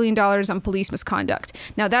 $500 million on police misconduct.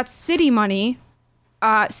 Now, that's city money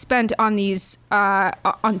spent on these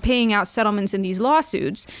on paying out settlements in these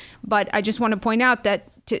lawsuits. But I just want to point out that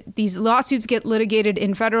these lawsuits get litigated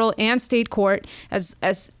in federal and state court. As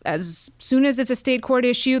soon as it's a state court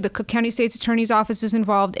issue, the Cook County State's Attorney's Office is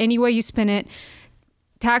involved. Any way you spin it,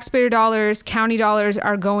 taxpayer dollars, county dollars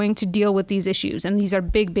are going to deal with these issues. And these are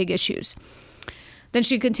big, big issues. Then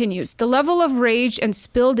she continues, the level of rage and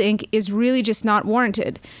spilled ink is really just not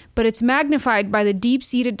warranted, but it's magnified by the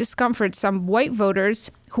deep-seated discomfort some white voters,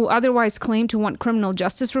 who otherwise claim to want criminal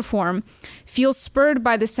justice reform, feel spurred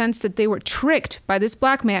by the sense that they were tricked by this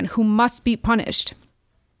black man who must be punished.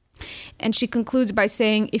 And she concludes by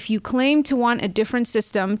saying, if you claim to want a different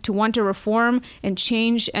system, to want a reform and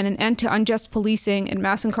change and an end to unjust policing and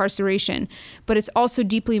mass incarceration, but it's also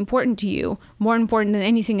deeply important to you, more important than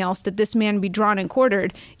anything else, that this man be drawn and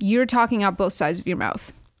quartered, you're talking out both sides of your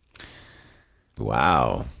mouth.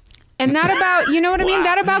 Wow. And that about, you know what I mean?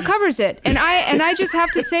 That about covers it. And I just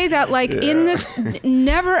have to say that, like, in this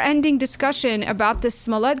never-ending discussion about this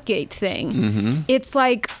Smullet-Gate thing, it's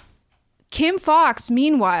like, Kim Foxx,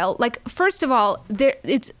 meanwhile, like, first of all,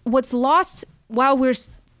 it's what's lost while we're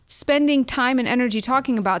spending time and energy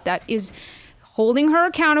talking about that is holding her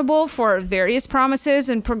accountable for various promises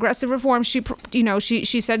and progressive reforms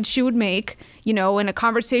she said she would make, in a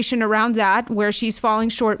conversation around that where she's falling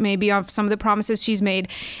short maybe of some of the promises she's made,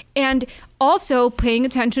 and also paying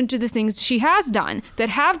attention to the things she has done that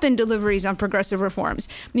have been deliveries on progressive reforms.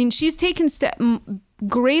 I mean, she's taken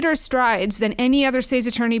greater strides than any other state's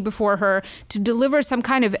attorney before her to deliver some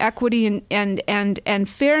kind of equity and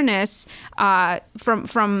fairness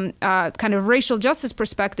from kind of racial justice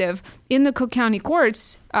perspective in the Cook County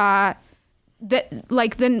courts than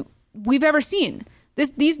we've ever seen.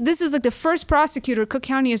 This is like the first prosecutor Cook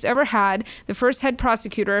County has ever had, the first head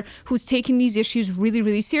prosecutor who's taking these issues really,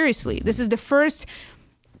 really seriously. This is the first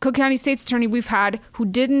Cook County state's attorney we've had who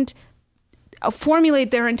didn't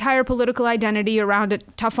formulate their entire political identity around a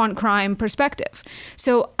tough on crime perspective.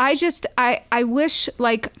 So I wish,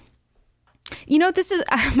 like, this is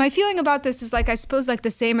my feeling about this is, like, I suppose, like,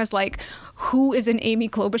 the same as, like, who is an Amy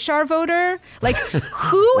Klobuchar voter? Like,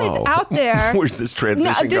 who is out there? Where's this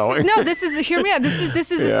transition going? Hear me out. This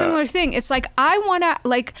is a similar thing. It's like, I want to,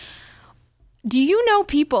 like, do you know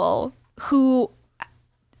people who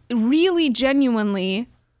really genuinely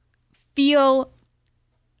feel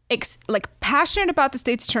passionate about the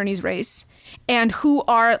state's attorney's race, and who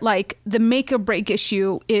are like, the make or break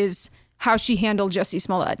issue is how she handled Jussie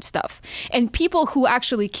Smollett stuff, and people who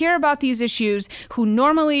actually care about these issues, who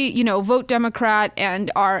normally, vote Democrat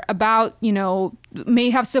and are about, may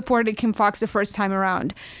have supported Kim Foxx the first time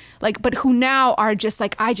around, but who now are just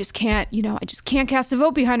like, I just can't cast a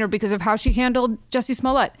vote behind her because of how she handled Jussie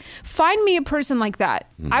Smollett. Find me a person like that.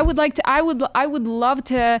 Mm-hmm. I would love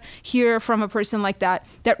to hear from a person like that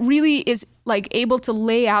really is, like, able to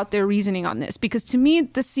lay out their reasoning on this, because to me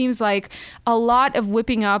this seems like a lot of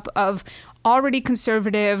whipping up of already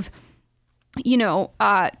conservative,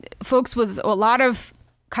 folks with a lot of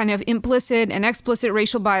kind of implicit and explicit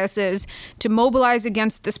racial biases to mobilize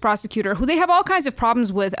against this prosecutor, who they have all kinds of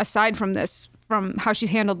problems with aside from how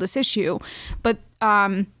she's handled this issue. But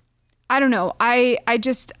I don't know. I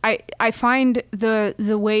find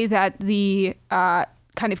the way that the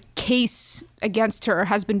kind of case against her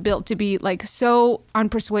has been built to be, like, so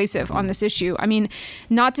unpersuasive on this issue. I mean,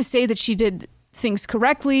 not to say that she did things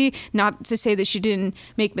correctly, not to say that she didn't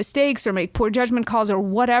make mistakes or make poor judgment calls or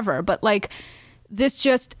whatever, but, like,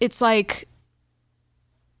 it's like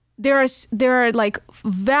there are like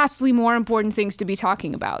vastly more important things to be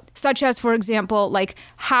talking about, such as, for example, like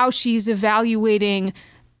how she's evaluating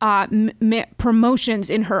promotions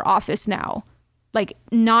in her office now, like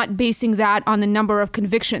not basing that on the number of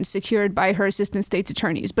convictions secured by her assistant state's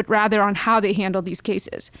attorneys, but rather on how they handle these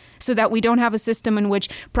cases, so that we don't have a system in which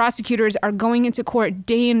prosecutors are going into court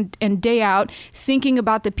day in and day out thinking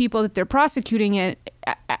about the people that they're prosecuting it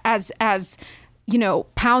as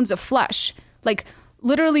pounds of flesh. Like,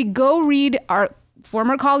 literally go read our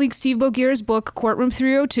former colleague Steve Bogier's book, Courtroom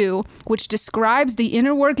 302, which describes the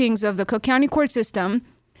inner workings of the Cook County court system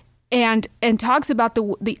and talks about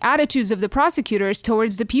the attitudes of the prosecutors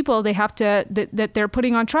towards the people they have to that they're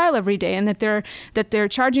putting on trial every day and that they're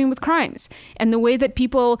charging with crimes, and the way that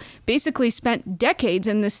people basically spent decades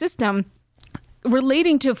in the system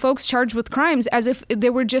relating to folks charged with crimes as if they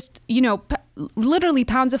were just, literally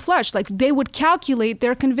pounds of flesh. Like, they would calculate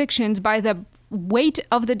their convictions by the weight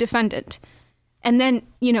of the defendant, and then,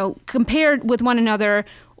 compared with one another,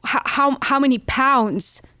 how many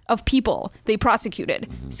pounds of people they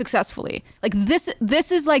prosecuted successfully. Like,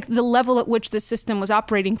 this is like the level at which the system was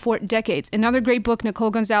operating for decades. Another great book, Nicole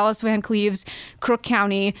Gonzalez Van Cleve's Crook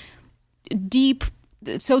County, deep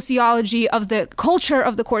sociology of the culture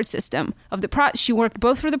of the court system. She worked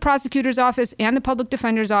both for the prosecutor's office and the public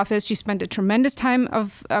defender's office. She spent a tremendous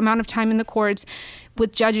amount of time in the courts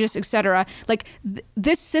with judges, etc. Like,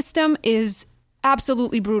 this system is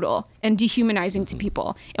absolutely brutal and dehumanizing to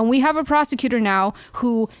people. And we have a prosecutor now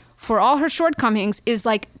who, for all her shortcomings, is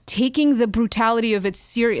like taking the brutality of it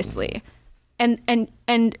seriously. And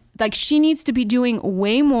like, she needs to be doing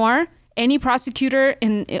way more. Any prosecutor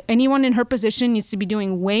and anyone in her position needs to be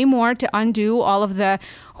doing way more to undo all of the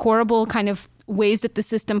horrible kind of ways that the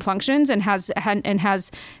system functions and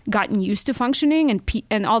has gotten used to functioning,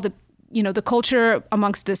 and all the, you know, the culture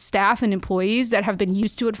amongst the staff and employees that have been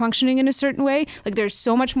used to it functioning in a certain way. Like, there's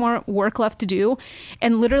so much more work left to do.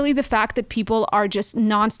 And literally the fact that people are just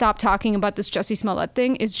nonstop talking about this Jussie Smollett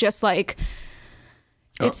thing is just like,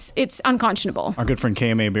 it's unconscionable. Our good friend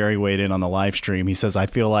KMA Barry weighed in on the live stream. He says, I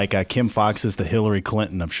feel like Kim Foxx is the Hillary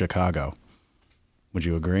Clinton of Chicago. Would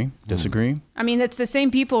you agree? Disagree? I mean, it's the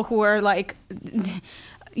same people who are like,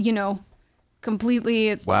 you know,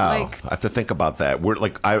 completely. Wow. Like, I have to think about that. We're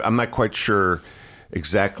like, I'm not quite sure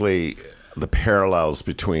exactly the parallels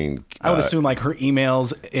between. I would assume like her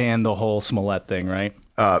emails and the whole Smollett thing, right?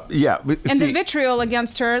 Yeah. And the vitriol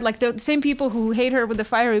against her, like the same people who hate her with the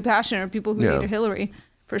fiery passion are people who hated Hillary,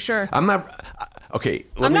 for sure. I'm not. Okay.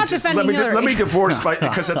 I'm not defending Hillary. Let me divorce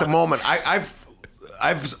because at the moment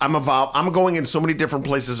I'm going in so many different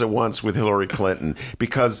places at once with Hillary Clinton,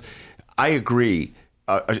 because I agree.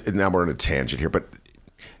 Now we're on a tangent here, but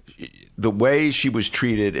the way she was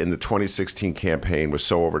treated in the 2016 campaign was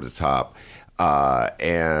so over the top.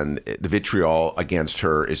 And the vitriol against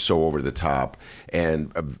her is so over the top.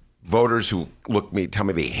 And voters who tell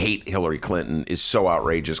me they hate Hillary Clinton is so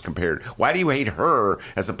outrageous compared. Why do you hate her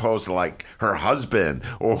as opposed to like her husband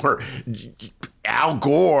or Al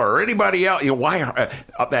Gore or anybody else? You know, why?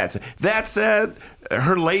 That said,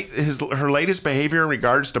 her latest behavior in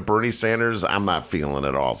regards to Bernie Sanders, I'm not feeling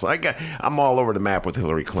at all. So I'm all over the map with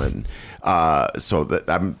Hillary Clinton. But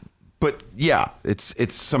yeah,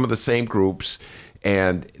 it's some of the same groups,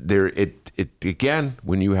 and again,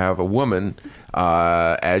 when you have a woman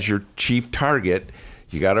as your chief target,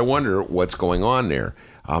 you got to wonder what's going on there.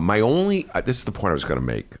 This is the point I was going to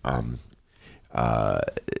make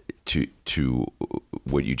to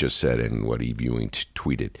what you just said and what Eve Ewing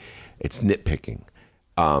tweeted. It's nitpicking.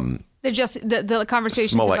 The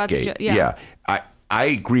conversations Smullet-Gate. about the I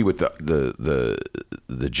agree with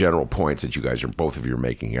the general points that you guys both of you are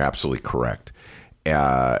making. You're absolutely correct,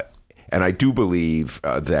 and I do believe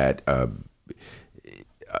that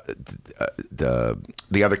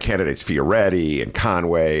the other candidates, Fioretti and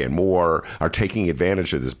Conway and Moore, are taking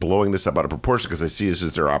advantage of this, blowing this up out of proportion because they see this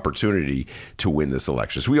as their opportunity to win this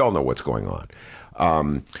election. So we all know what's going on.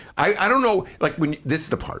 I don't know. Like this is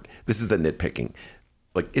the part. This is the nitpicking.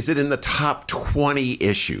 Like, is it in the top 20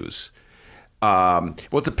 issues? Well,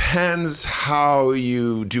 it depends how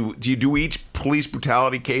you do. Do you do each police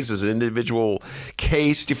brutality case as an individual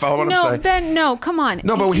case? Do you follow what I'm saying? No, Ben, no, come on.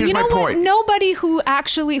 No, but here's my point. Nobody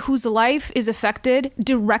whose life is affected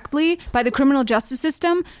directly by the criminal justice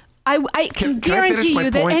system, I can guarantee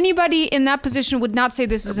you that anybody in that position would not say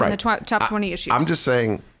this is in the top 20 issues. I'm just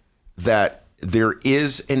saying that there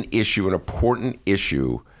is an important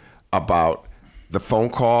issue about the phone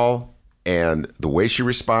call and the way she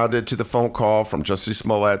responded to the phone call from Jussie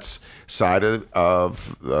Smollett's side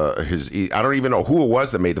of his. I don't even know who it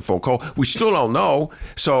was that made the phone call. We still don't know.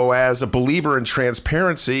 So as a believer in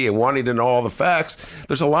transparency and wanting to know all the facts,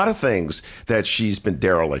 there's a lot of things that she's been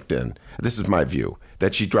derelict in. This is my view,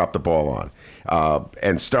 that she dropped the ball on.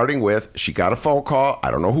 And starting with, she got a phone call.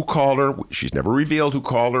 I don't know who called her. She's never revealed who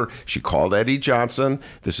called her. She called Eddie Johnson.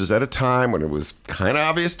 This was at a time when it was kind of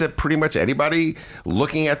obvious that pretty much anybody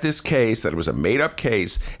looking at this case, that it was a made-up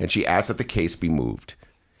case, and she asked that the case be moved.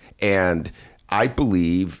 And I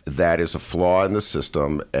believe that is a flaw in the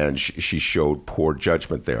system, and she showed poor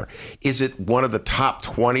judgment there. Is it one of the top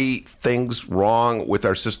 20 things wrong with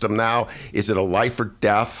our system now? Is it a life or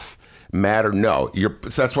death matter? No.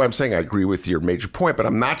 So that's why I'm saying I agree with your major point, but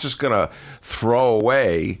I'm not just going to throw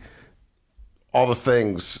away all the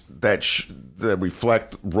things that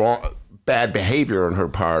reflect bad behavior on her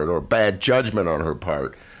part or bad judgment on her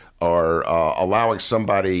part, or allowing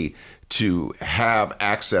somebody to have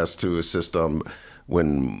access to a system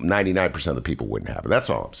when 99% of the people wouldn't have it. That's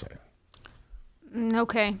all I'm saying.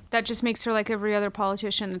 Okay. That just makes her like every other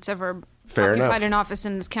politician that's ever Fair occupied enough. an office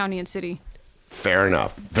in this county and city. Fair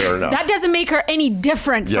enough. That doesn't make her any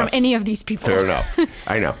different from any of these people. Fair enough.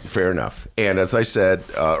 I know. Fair enough. And as I said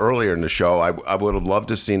earlier in the show, I would have loved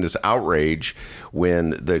to have seen this outrage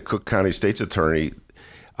when the Cook County State's Attorney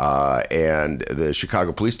and the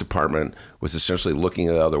Chicago Police Department was essentially looking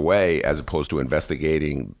the other way as opposed to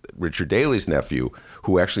investigating Richard Daley's nephew,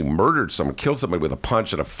 who actually killed somebody with a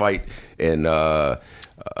punch in a fight in the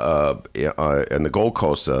Gold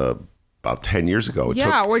Coast about 10 years ago.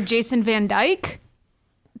 Or Jason Van Dyke.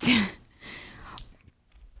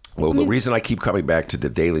 Well, the reason I keep coming back to the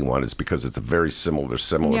Daily one is because it's there's similar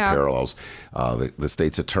parallels. The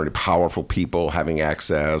state's attorney, powerful people having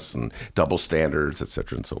access and double standards, et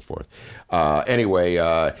cetera, and so forth. Anyway,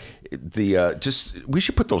 we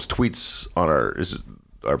should put those tweets on our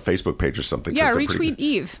Facebook page or something. Yeah, retweet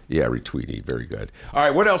Eve. Yeah, retweet Eve. Very good. All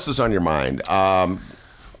right, what else is on your mind?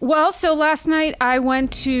 Well, so last night I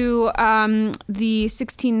went to the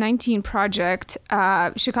 1619 Project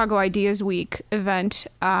Chicago Ideas Week event.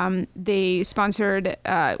 They sponsored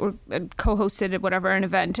or co-hosted an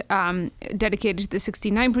event dedicated to the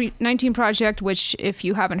 1619 Project, which, if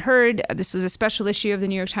you haven't heard, this was a special issue of the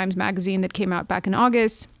New York Times Magazine that came out back in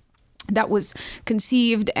August. That was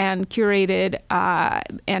conceived and curated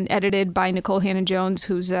and edited by Nicole Hannon-Jones,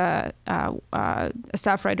 who's a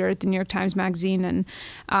staff writer at the New York Times Magazine, and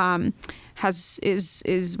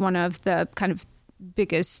is one of the kind of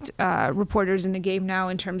biggest reporters in the game now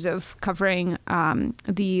in terms of covering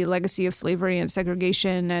the legacy of slavery and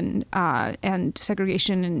segregation and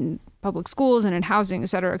segregation in public schools and in housing, et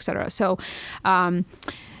cetera, et cetera.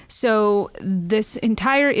 So this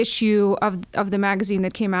entire issue of the magazine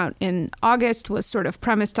that came out in August was sort of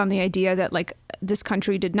premised on the idea that, like, this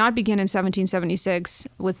country did not begin in 1776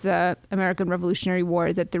 with the American Revolutionary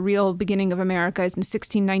War, that the real beginning of America is in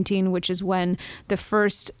 1619, which is when the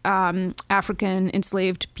first African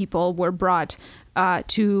enslaved people were brought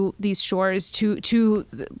to these shores, to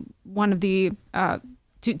one of the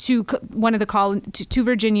to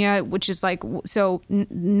Virginia, which is like, so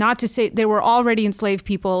not to say there were already enslaved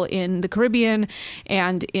people in the Caribbean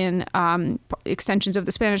and in extensions of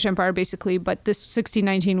the Spanish Empire, basically, but this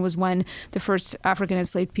 1619 was when the first African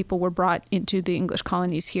enslaved people were brought into the English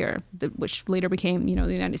colonies here, which later became, the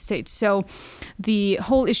United States. So the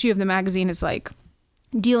whole issue of the magazine is like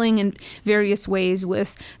dealing in various ways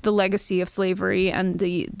with the legacy of slavery and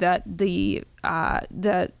the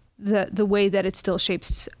way that it still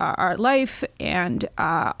shapes our life and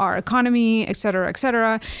our economy, et cetera, et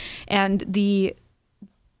cetera. And the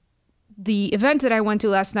event that I went to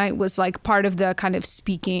last night was like part of the kind of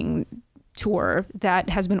speaking tour that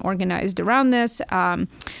has been organized around this.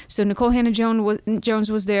 So Nicole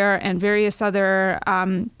Hannon-Jones was there, and various other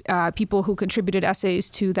people who contributed essays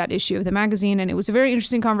to that issue of the magazine. And it was a very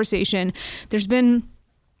interesting conversation. There's been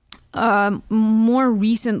more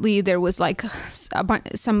recently, there was like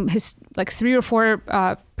like 3 or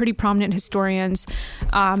 4 pretty prominent historians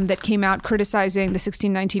that came out criticizing the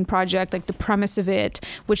 1619 Project, like the premise of it,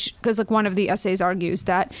 which, because like one of the essays argues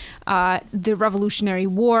that the Revolutionary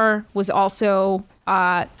War was also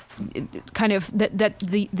kind of that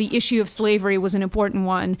the issue of slavery was an important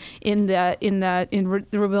one in the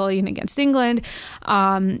rebellion against England,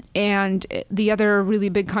 and the other really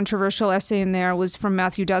big controversial essay in there was from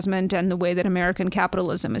Matthew Desmond and the way that American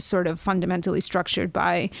capitalism is sort of fundamentally structured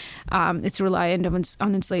by its reliance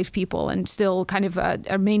on enslaved people and still kind of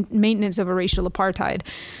a maintenance of a racial apartheid.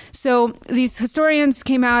 So these historians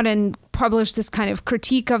came out and published this kind of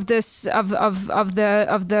critique of this of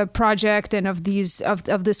the project and of this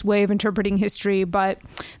way of interpreting history. But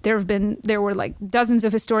there were like dozens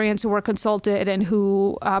of historians who were consulted and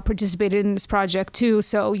who participated in this project too.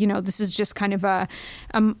 So this is just kind of a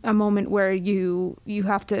moment where you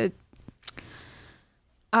have to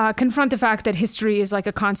confront the fact that history is like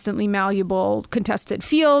a constantly malleable, contested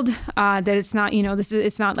field. That it's not,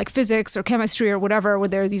 it's not like physics or chemistry or whatever, where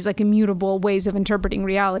there are these like immutable ways of interpreting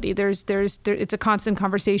reality. It's a constant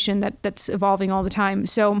conversation that's evolving all the time.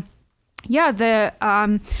 So, yeah, the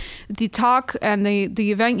talk and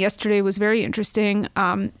the event yesterday was very interesting.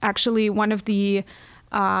 Actually, one of the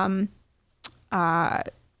kind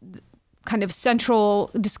of central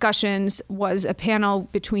discussions was a panel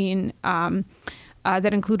between.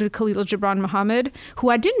 That included Khalil Gibran Muhammad,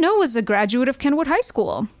 who I didn't know was a graduate of Kenwood High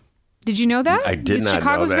School. Did you know that? I did He's not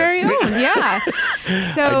Chicago's know that. very own. Yeah.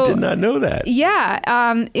 So I did not know that. Yeah.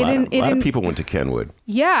 A lot of people went to Kenwood.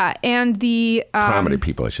 Yeah, and the prominent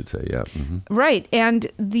people, I should say. Yeah. Mm-hmm. Right, and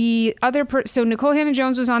the other so Nicole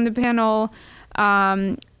Hannon-Jones was on the panel.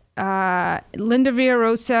 Linda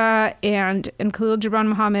Villarosa and Khalil Gibran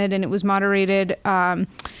Muhammad, and it was moderated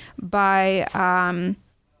by.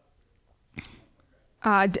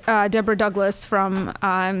 Deborah Douglas from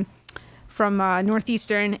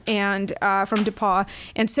Northeastern and from DePauw.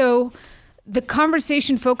 And so the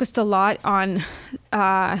conversation focused a lot on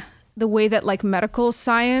the way that like medical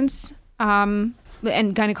science and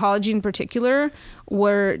gynecology in particular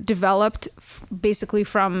were developed basically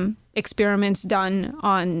from experiments done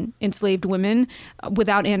on enslaved women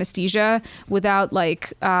without anesthesia, without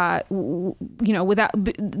that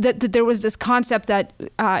there was this concept that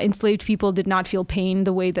enslaved people did not feel pain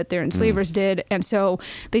the way that their enslavers did. And so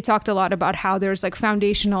they talked a lot about how there's like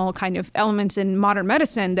foundational kind of elements in modern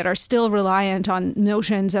medicine that are still reliant on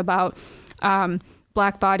notions about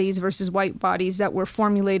Black bodies versus white bodies that were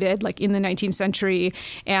formulated like in the 19th century,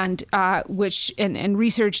 and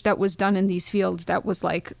research that was done in these fields that was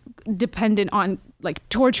like dependent on like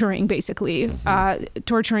torturing, basically,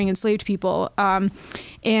 torturing enslaved people.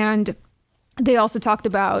 And they also talked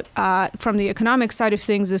about, from the economic side of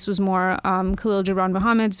things, this was more Khalil Gibran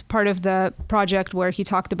Muhammad's part of the project, where he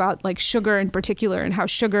talked about like sugar in particular and how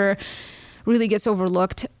sugar really gets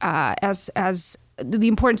overlooked as the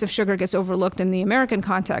importance of sugar gets overlooked in the American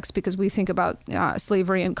context, because we think about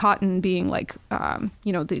slavery and cotton being like,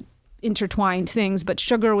 the intertwined things, but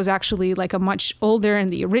sugar was actually like a much older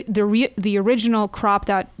and the original crop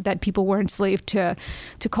that people were enslaved to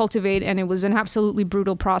cultivate, and it was an absolutely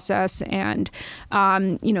brutal process. And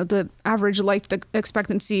the average life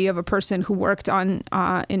expectancy of a person who worked on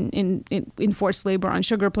in forced labor on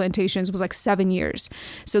sugar plantations was like 7 years.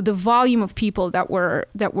 So the volume of people that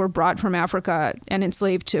were brought from Africa and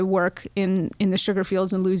enslaved to work in the sugar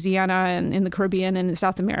fields in Louisiana and in the Caribbean and in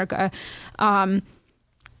South America,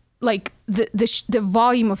 like the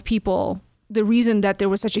volume of people, the reason that there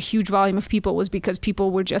was such a huge volume of people was because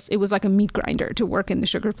people were it was like a meat grinder to work in the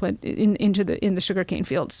sugar plant in the sugarcane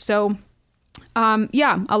fields. So, a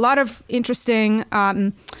lot of interesting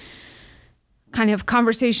kind of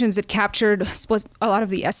conversations that captured a lot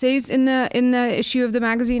of the essays in the issue of the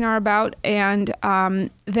magazine are about. And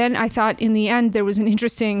then I thought in the end there was an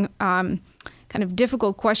interesting kind of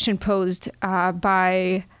difficult question posed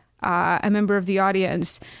by a member of the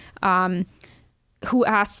audience, who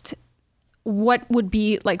asked what would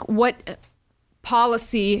be like, what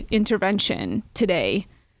policy intervention today,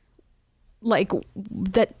 like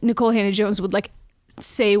that Nikole Hannah-Jones would like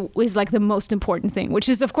say is like the most important thing, which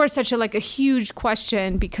is of course such a huge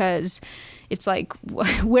question, because it's like,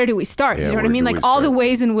 where do we start? You know what I mean? Like all the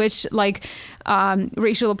ways in which like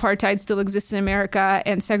racial apartheid still exists in America,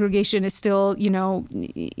 and segregation is still,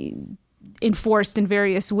 enforced in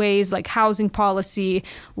various ways, like housing policy,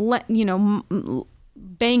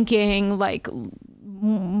 banking, like,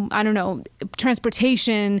 I don't know,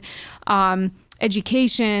 transportation,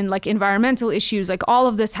 education, like environmental issues, like all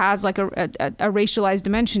of this has like a racialized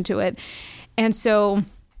dimension to it. And so,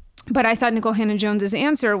 but I thought Nikole Hannah-Jones's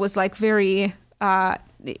answer was like very,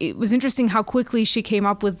 it was interesting how quickly she came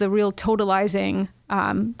up with the real totalizing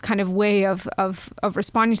kind of way of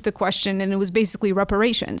responding to the question. And it was basically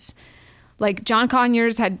reparations. Like John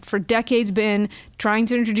Conyers had for decades been trying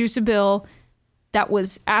to introduce a bill that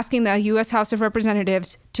was asking the U.S. House of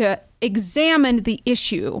Representatives to examine the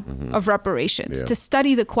issue of reparations, to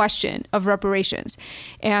study the question of reparations.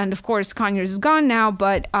 And of course, Conyers is gone now,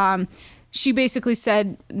 but she basically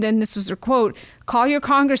said, then this was her quote, "Call your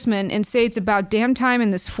congressman and say it's about damn time in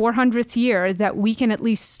this 400th year that we can at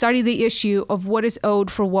least study the issue of what is owed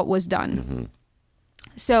for what was done."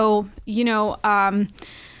 So,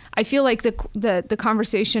 I feel like the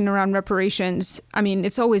conversation around reparations, I mean,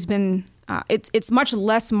 it's always been, it's much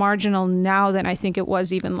less marginal now than I think it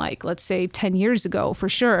was even like, let's say 10 years ago, for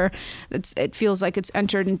sure. It feels like it's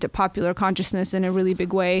entered into popular consciousness in a really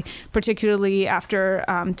big way, particularly after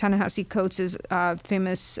Ta-Nehisi Coates'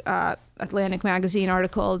 famous Atlantic magazine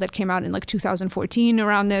article that came out in like 2014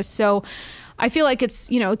 around this. So I feel like it's,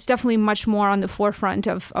 it's definitely much more on the forefront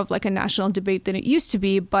of like a national debate than it used to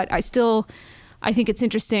be, but I think it's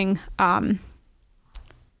interesting that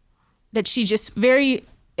she just very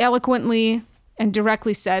eloquently and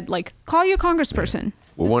directly said, like, call your congressperson.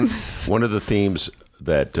 Well, one of the themes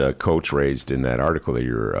that Coach raised in that article that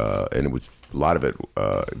and it was a lot of it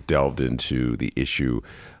delved into the issue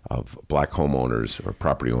of black homeowners or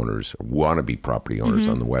property owners, or wannabe property owners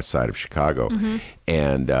on the west side of Chicago.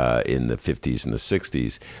 And in the 50s and the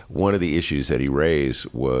 60s, one of the issues that he raised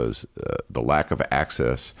was the lack of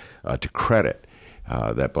access to credit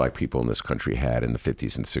that black people in this country had in the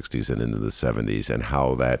 50s and 60s and into the 70s, and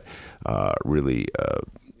how that really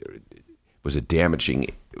was a damaging,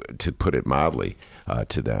 to put it mildly,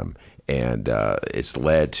 to them. And it's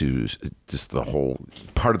led to just the whole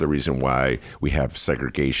part of the reason why we have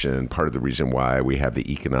segregation, part of the reason why we have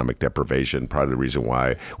the economic deprivation, part of the reason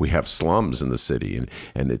why we have slums in the city.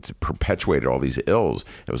 And it's perpetuated all these ills.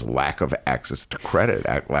 It was lack of access to credit,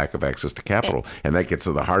 lack of access to capital. And that gets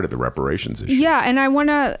to the heart of the reparations issue. Yeah, and I want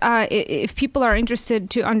to, if people are interested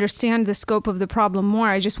to understand the scope of the problem more,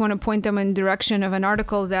 I just want to point them in the direction of an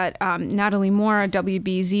article that Natalie Moore at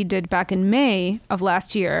WBZ did back in May of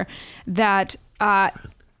last year, that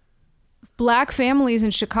Black families in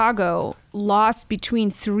Chicago lost between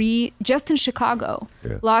 $3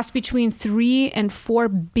 and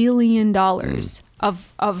 $4 billion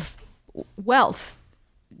of wealth,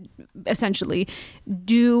 essentially,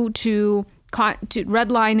 due to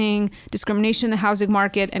redlining, discrimination in the housing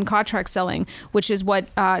market, and contract selling, which is what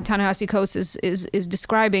Ta-Nehisi Coates is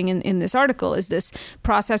describing in this article, is this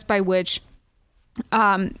process by which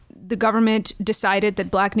the government decided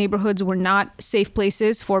that Black neighborhoods were not safe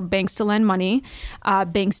places for banks to lend money.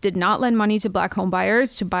 Banks did not lend money to Black home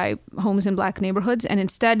buyers to buy homes in Black neighborhoods. And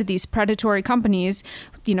instead, these predatory companies,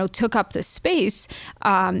 took up this space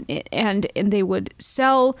and they would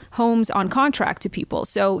sell homes on contract to people.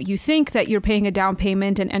 So you think that you're paying a down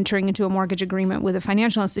payment and entering into a mortgage agreement with a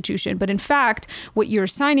financial institution. But in fact, what you're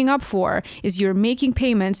signing up for is you're making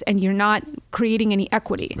payments and you're not creating any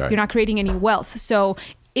equity. Right. You're not creating any wealth. So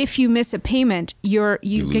if you miss a payment, you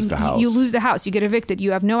lose the house. You get evicted.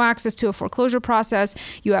 You have no access to a foreclosure process.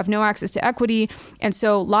 You have no access to equity. And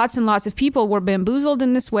so lots and lots of people were bamboozled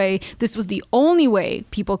in this way. This was the only way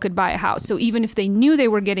people could buy a house. So even if they knew they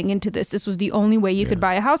were getting into this was the only way you could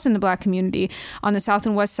buy a house in the Black community on the South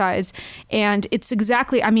and West sides. And it's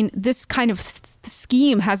exactly, this kind of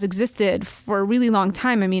scheme has existed for a really long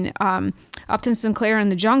time. Upton Sinclair in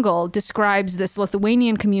the Jungle describes this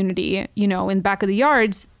Lithuanian community, in back of the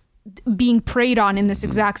yards, being preyed on in this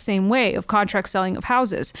exact same way of contract selling of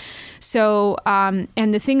houses. So,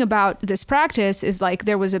 and the thing about this practice is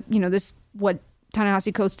there was what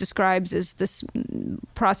Ta-Nehisi Coates describes as this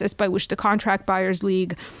process by which the Contract Buyers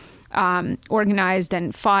League organized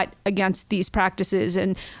and fought against these practices.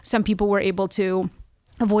 And some people were able to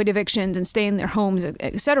avoid evictions and stay in their homes,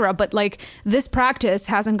 et cetera. But this practice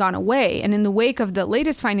hasn't gone away. And in the wake of the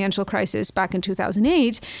latest financial crisis back in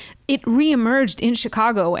 2008, it reemerged in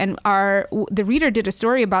Chicago. And the Reader did a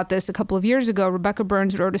story about this a couple of years ago. Rebecca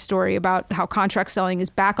Burns wrote a story about how contract selling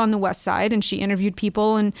is back on the West Side. And she interviewed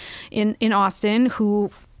people in Austin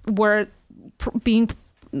who were being,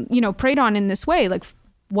 preyed on in this way.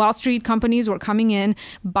 Wall Street companies were coming in,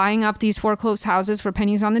 buying up these foreclosed houses for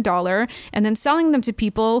pennies on the dollar, and then selling them to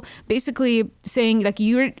people, basically saying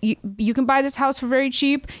you can buy this house for very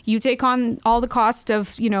cheap. You take on all the cost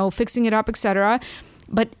of fixing it up, etc.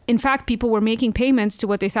 But in fact, people were making payments to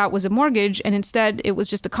what they thought was a mortgage, and instead it was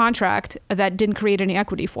just a contract that didn't create any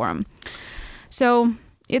equity for them. So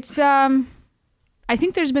it's I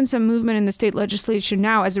think there's been some movement in the state legislature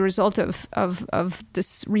now as a result of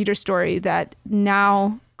this Reader story that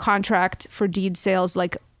now contract for deed sales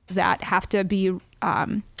like that have to be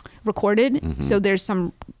recorded. Mm-hmm. So there's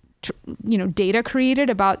some data created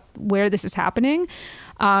about where this is happening.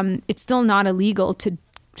 It's still not illegal to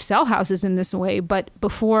sell houses in this way, but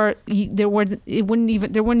before there wouldn't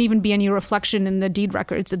even be any reflection in the deed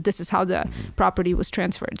records that this is how the property was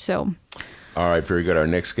transferred. So. All right, very good. Our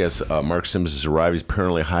next guest, Mark Sims, has arrived. He's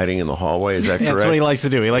apparently hiding in the hallway. Is that correct? That's what he likes to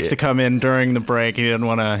do. He likes to come in during the break. He didn't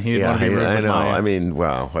want to. He didn't want to be rude. I know.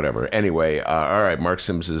 Well, whatever. Anyway, all right. Mark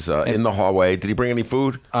Sims is in the hallway. Did he bring any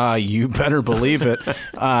food? You better believe it.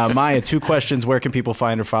 Maya, 2 questions. Where can people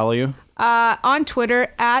find or follow you? On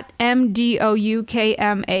Twitter at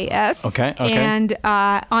MDOUKMAS. Okay. And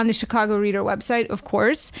on the Chicago Reader website, of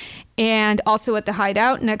course. And also at the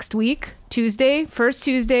Hideout next week, first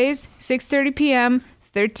Tuesdays, 6:30 p.m.,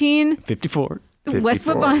 1354.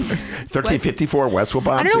 Westwood Bonds. 1354 Westwood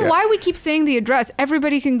Bonds. I don't know why we keep saying the address.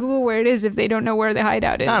 Everybody can Google where it is if they don't know where the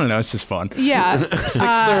Hideout is. I don't know. It's just fun. Yeah.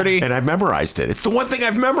 6:30. And I've memorized it. It's the one thing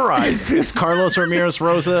I've memorized. It's Carlos Ramirez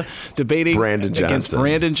Rosa debating against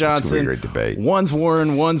Brandon Johnson. It's going to be a great debate. One's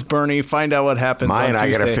Warren, one's Bernie. Find out what happens. Maya and I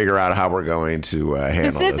got to figure out how we're going to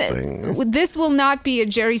handle this thing. This will not be a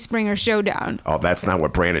Jerry Springer showdown. Oh, that's not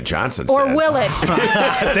what Brandon Johnson says. Or will it?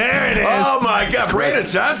 There it is. Oh, my God. Brandon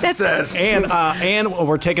Johnson says. And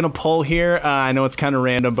we're taking a poll here. I know it's kind of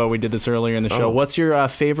random, but we did this earlier in the show. What's your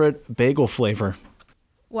favorite bagel flavor?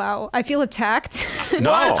 Wow, I feel attacked.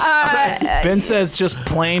 No. Ben says just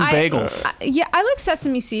plain bagels. I like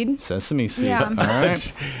sesame seed. Sesame seed. Yeah. All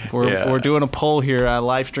right. We're doing a poll here.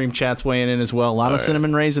 Live stream chat's weighing in as well. A lot of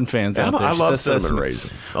cinnamon raisin fans out there. I love cinnamon raisin.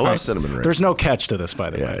 I love cinnamon raisin. There's no catch to this, by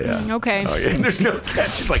the way. Yeah. Okay. Oh, yeah. There's no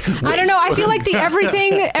catch. She's like, I don't know. I feel like the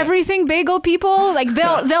everything bagel people, like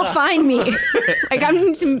they'll find me. Like I'm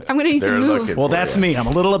gonna need to move. Well, that's me. I'm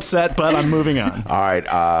a little upset, but I'm moving on. All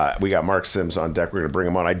right. We got Mark Sims on deck. We're going to bring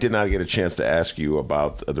him on. I did not get a chance to ask you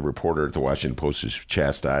about the reporter at the Washington Post who's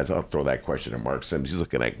chastised. I'll throw that question at Mark Sims. He's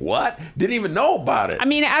looking like, what? Didn't even know about it. I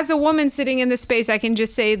mean, as a woman sitting in this space, I can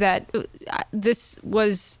just say that this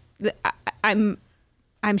was. I'm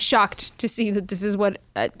shocked to see that this is what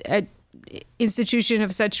a institution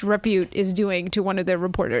of such repute is doing to one of their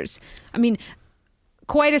reporters. I mean,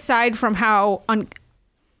 quite aside from how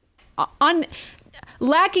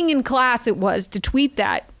lacking in class it was to tweet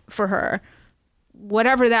that for her.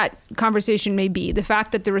 Whatever that conversation may be, the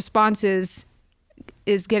fact that the response is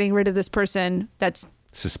getting rid of this person that's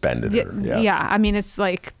suspended her. Yeah. I mean, it's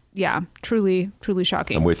like, truly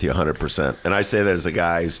shocking. I'm with you 100%. And I say that as a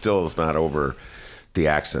guy who still is not over the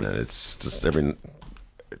accident. It's just it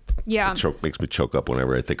makes me choke up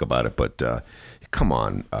whenever I think about it. But come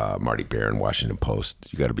on, Marty Barron, Washington Post.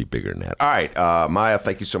 You got to be bigger than that. All right, Maya,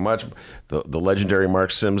 thank you so much. The legendary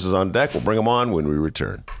Mark Sims is on deck. We'll bring him on when we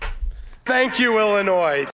return. Thank you,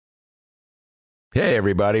 Illinois. Hey,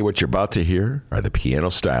 everybody. What you're about to hear are the piano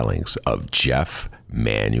stylings of Jeff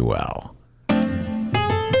Manuel.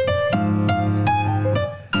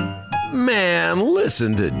 Man,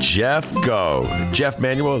 listen to Jeff go. Jeff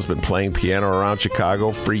Manuel has been playing piano around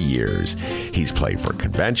Chicago for years. He's played for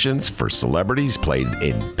conventions, for celebrities, played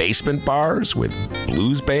in basement bars with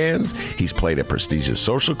blues bands. He's played at prestigious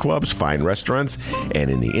social clubs, fine restaurants,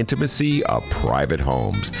 and in the intimacy of private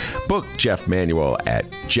homes. Book Jeff Manuel at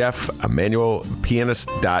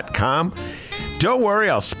jeffemanuelpianist.com. Don't worry,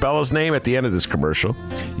 I'll spell his name at the end of this commercial.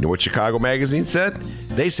 You know what Chicago Magazine said?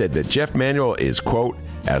 They said that Jeff Manuel is, quote,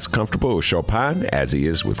 as comfortable with Chopin as he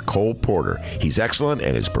is with Cole Porter. He's excellent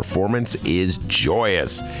and his performance is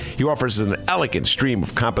joyous. He offers an elegant stream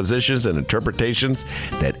of compositions and interpretations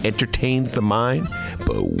that entertains the mind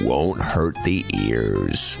but won't hurt the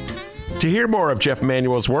ears. To hear more of Jeff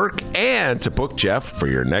Manuel's work and to book Jeff for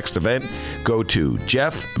your next event, go to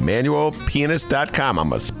jeffemanuelpianist.com. I'm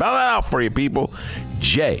going to spell it out for you, people.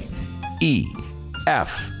 J-E-F-F.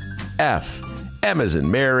 M as in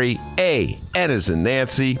Mary, A, N as in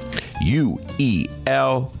Nancy,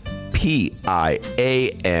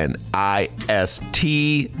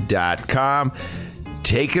 UELPIANIST.com.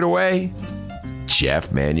 Take it away,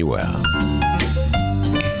 Jeff Manuel.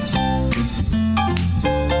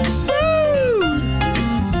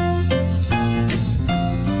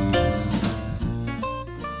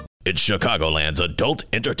 It's Chicagoland's adult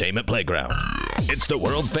entertainment playground. It's the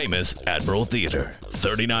world-famous Admiral Theater,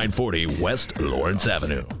 3940 West Lawrence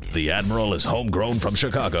Avenue. The Admiral is homegrown from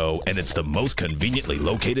Chicago, and it's the most conveniently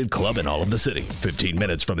located club in all of the city. 15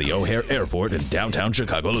 minutes from the O'Hare Airport in downtown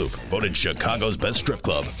Chicago Loop. Voted Chicago's best strip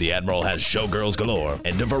club, the Admiral has showgirls galore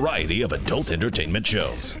and a variety of adult entertainment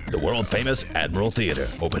shows. The world-famous Admiral Theater,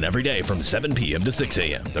 open every day from 7 p.m. to 6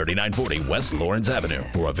 a.m., 3940 West Lawrence Avenue.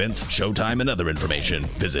 For events, showtime, and other information,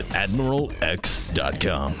 visit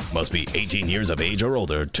AdmiralX.com. Must be 18 years of age or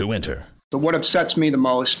older to enter. So what upsets me the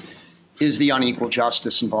most is the unequal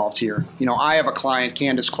justice involved here. You know, I have a client,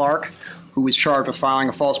 Candace Clark, who was charged with filing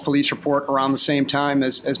a false police report around the same time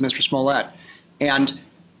as Mr. Smollett, and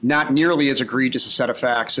not nearly as egregious a set of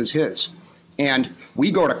facts as his. And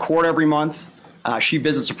we go to court every month. She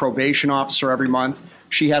visits a probation officer every month.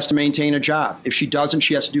 She has to maintain a job. If she doesn't,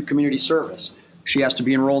 she has to do community service. She has to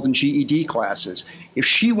be enrolled in GED classes. If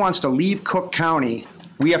she wants to leave Cook County,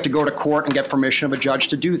 we have to go to court and get permission of a judge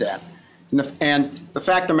to do that. And the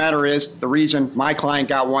fact of the matter is, the reason my client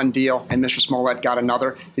got one deal and Mr. Smollett got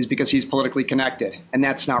another is because he's politically connected, and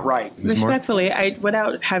that's not right. Respectfully,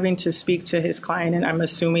 without having to speak to his client, and I'm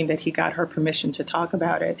assuming that he got her permission to talk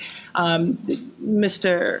about it,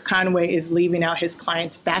 Mr. Conway is leaving out his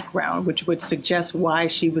client's background, which would suggest why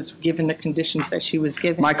she was given the conditions that she was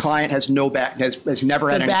given. My client has has never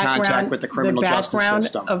had any contact with the criminal justice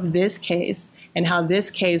system. The background of this case and how this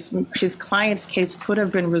case, his client's case, could have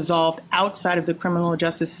been resolved outside of the criminal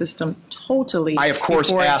justice system totally. I, of course,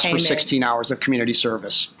 asked for 16 hours of community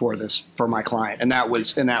service for my client, and that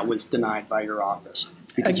was denied by your office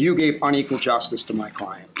because you gave unequal justice to my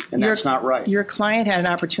client, and that's not right. Your client had an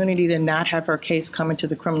opportunity to not have her case come into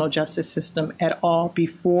the criminal justice system at all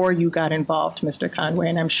before you got involved, Mr. Conway,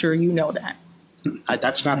 and I'm sure you know that.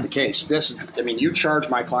 That's not the case. You charge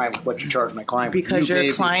my client with what you charge my client with. Because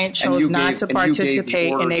your client chose not to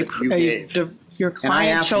participate in your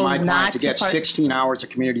client chose not to get 16 hours of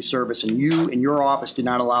community service, and you in your office did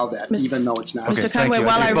not allow that, even though it's not. Okay, Mr. Conway,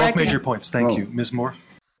 while I both major points. Thank you. Ms. Moore?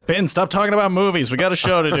 Ben, stop talking about movies. We got a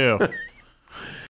show to do.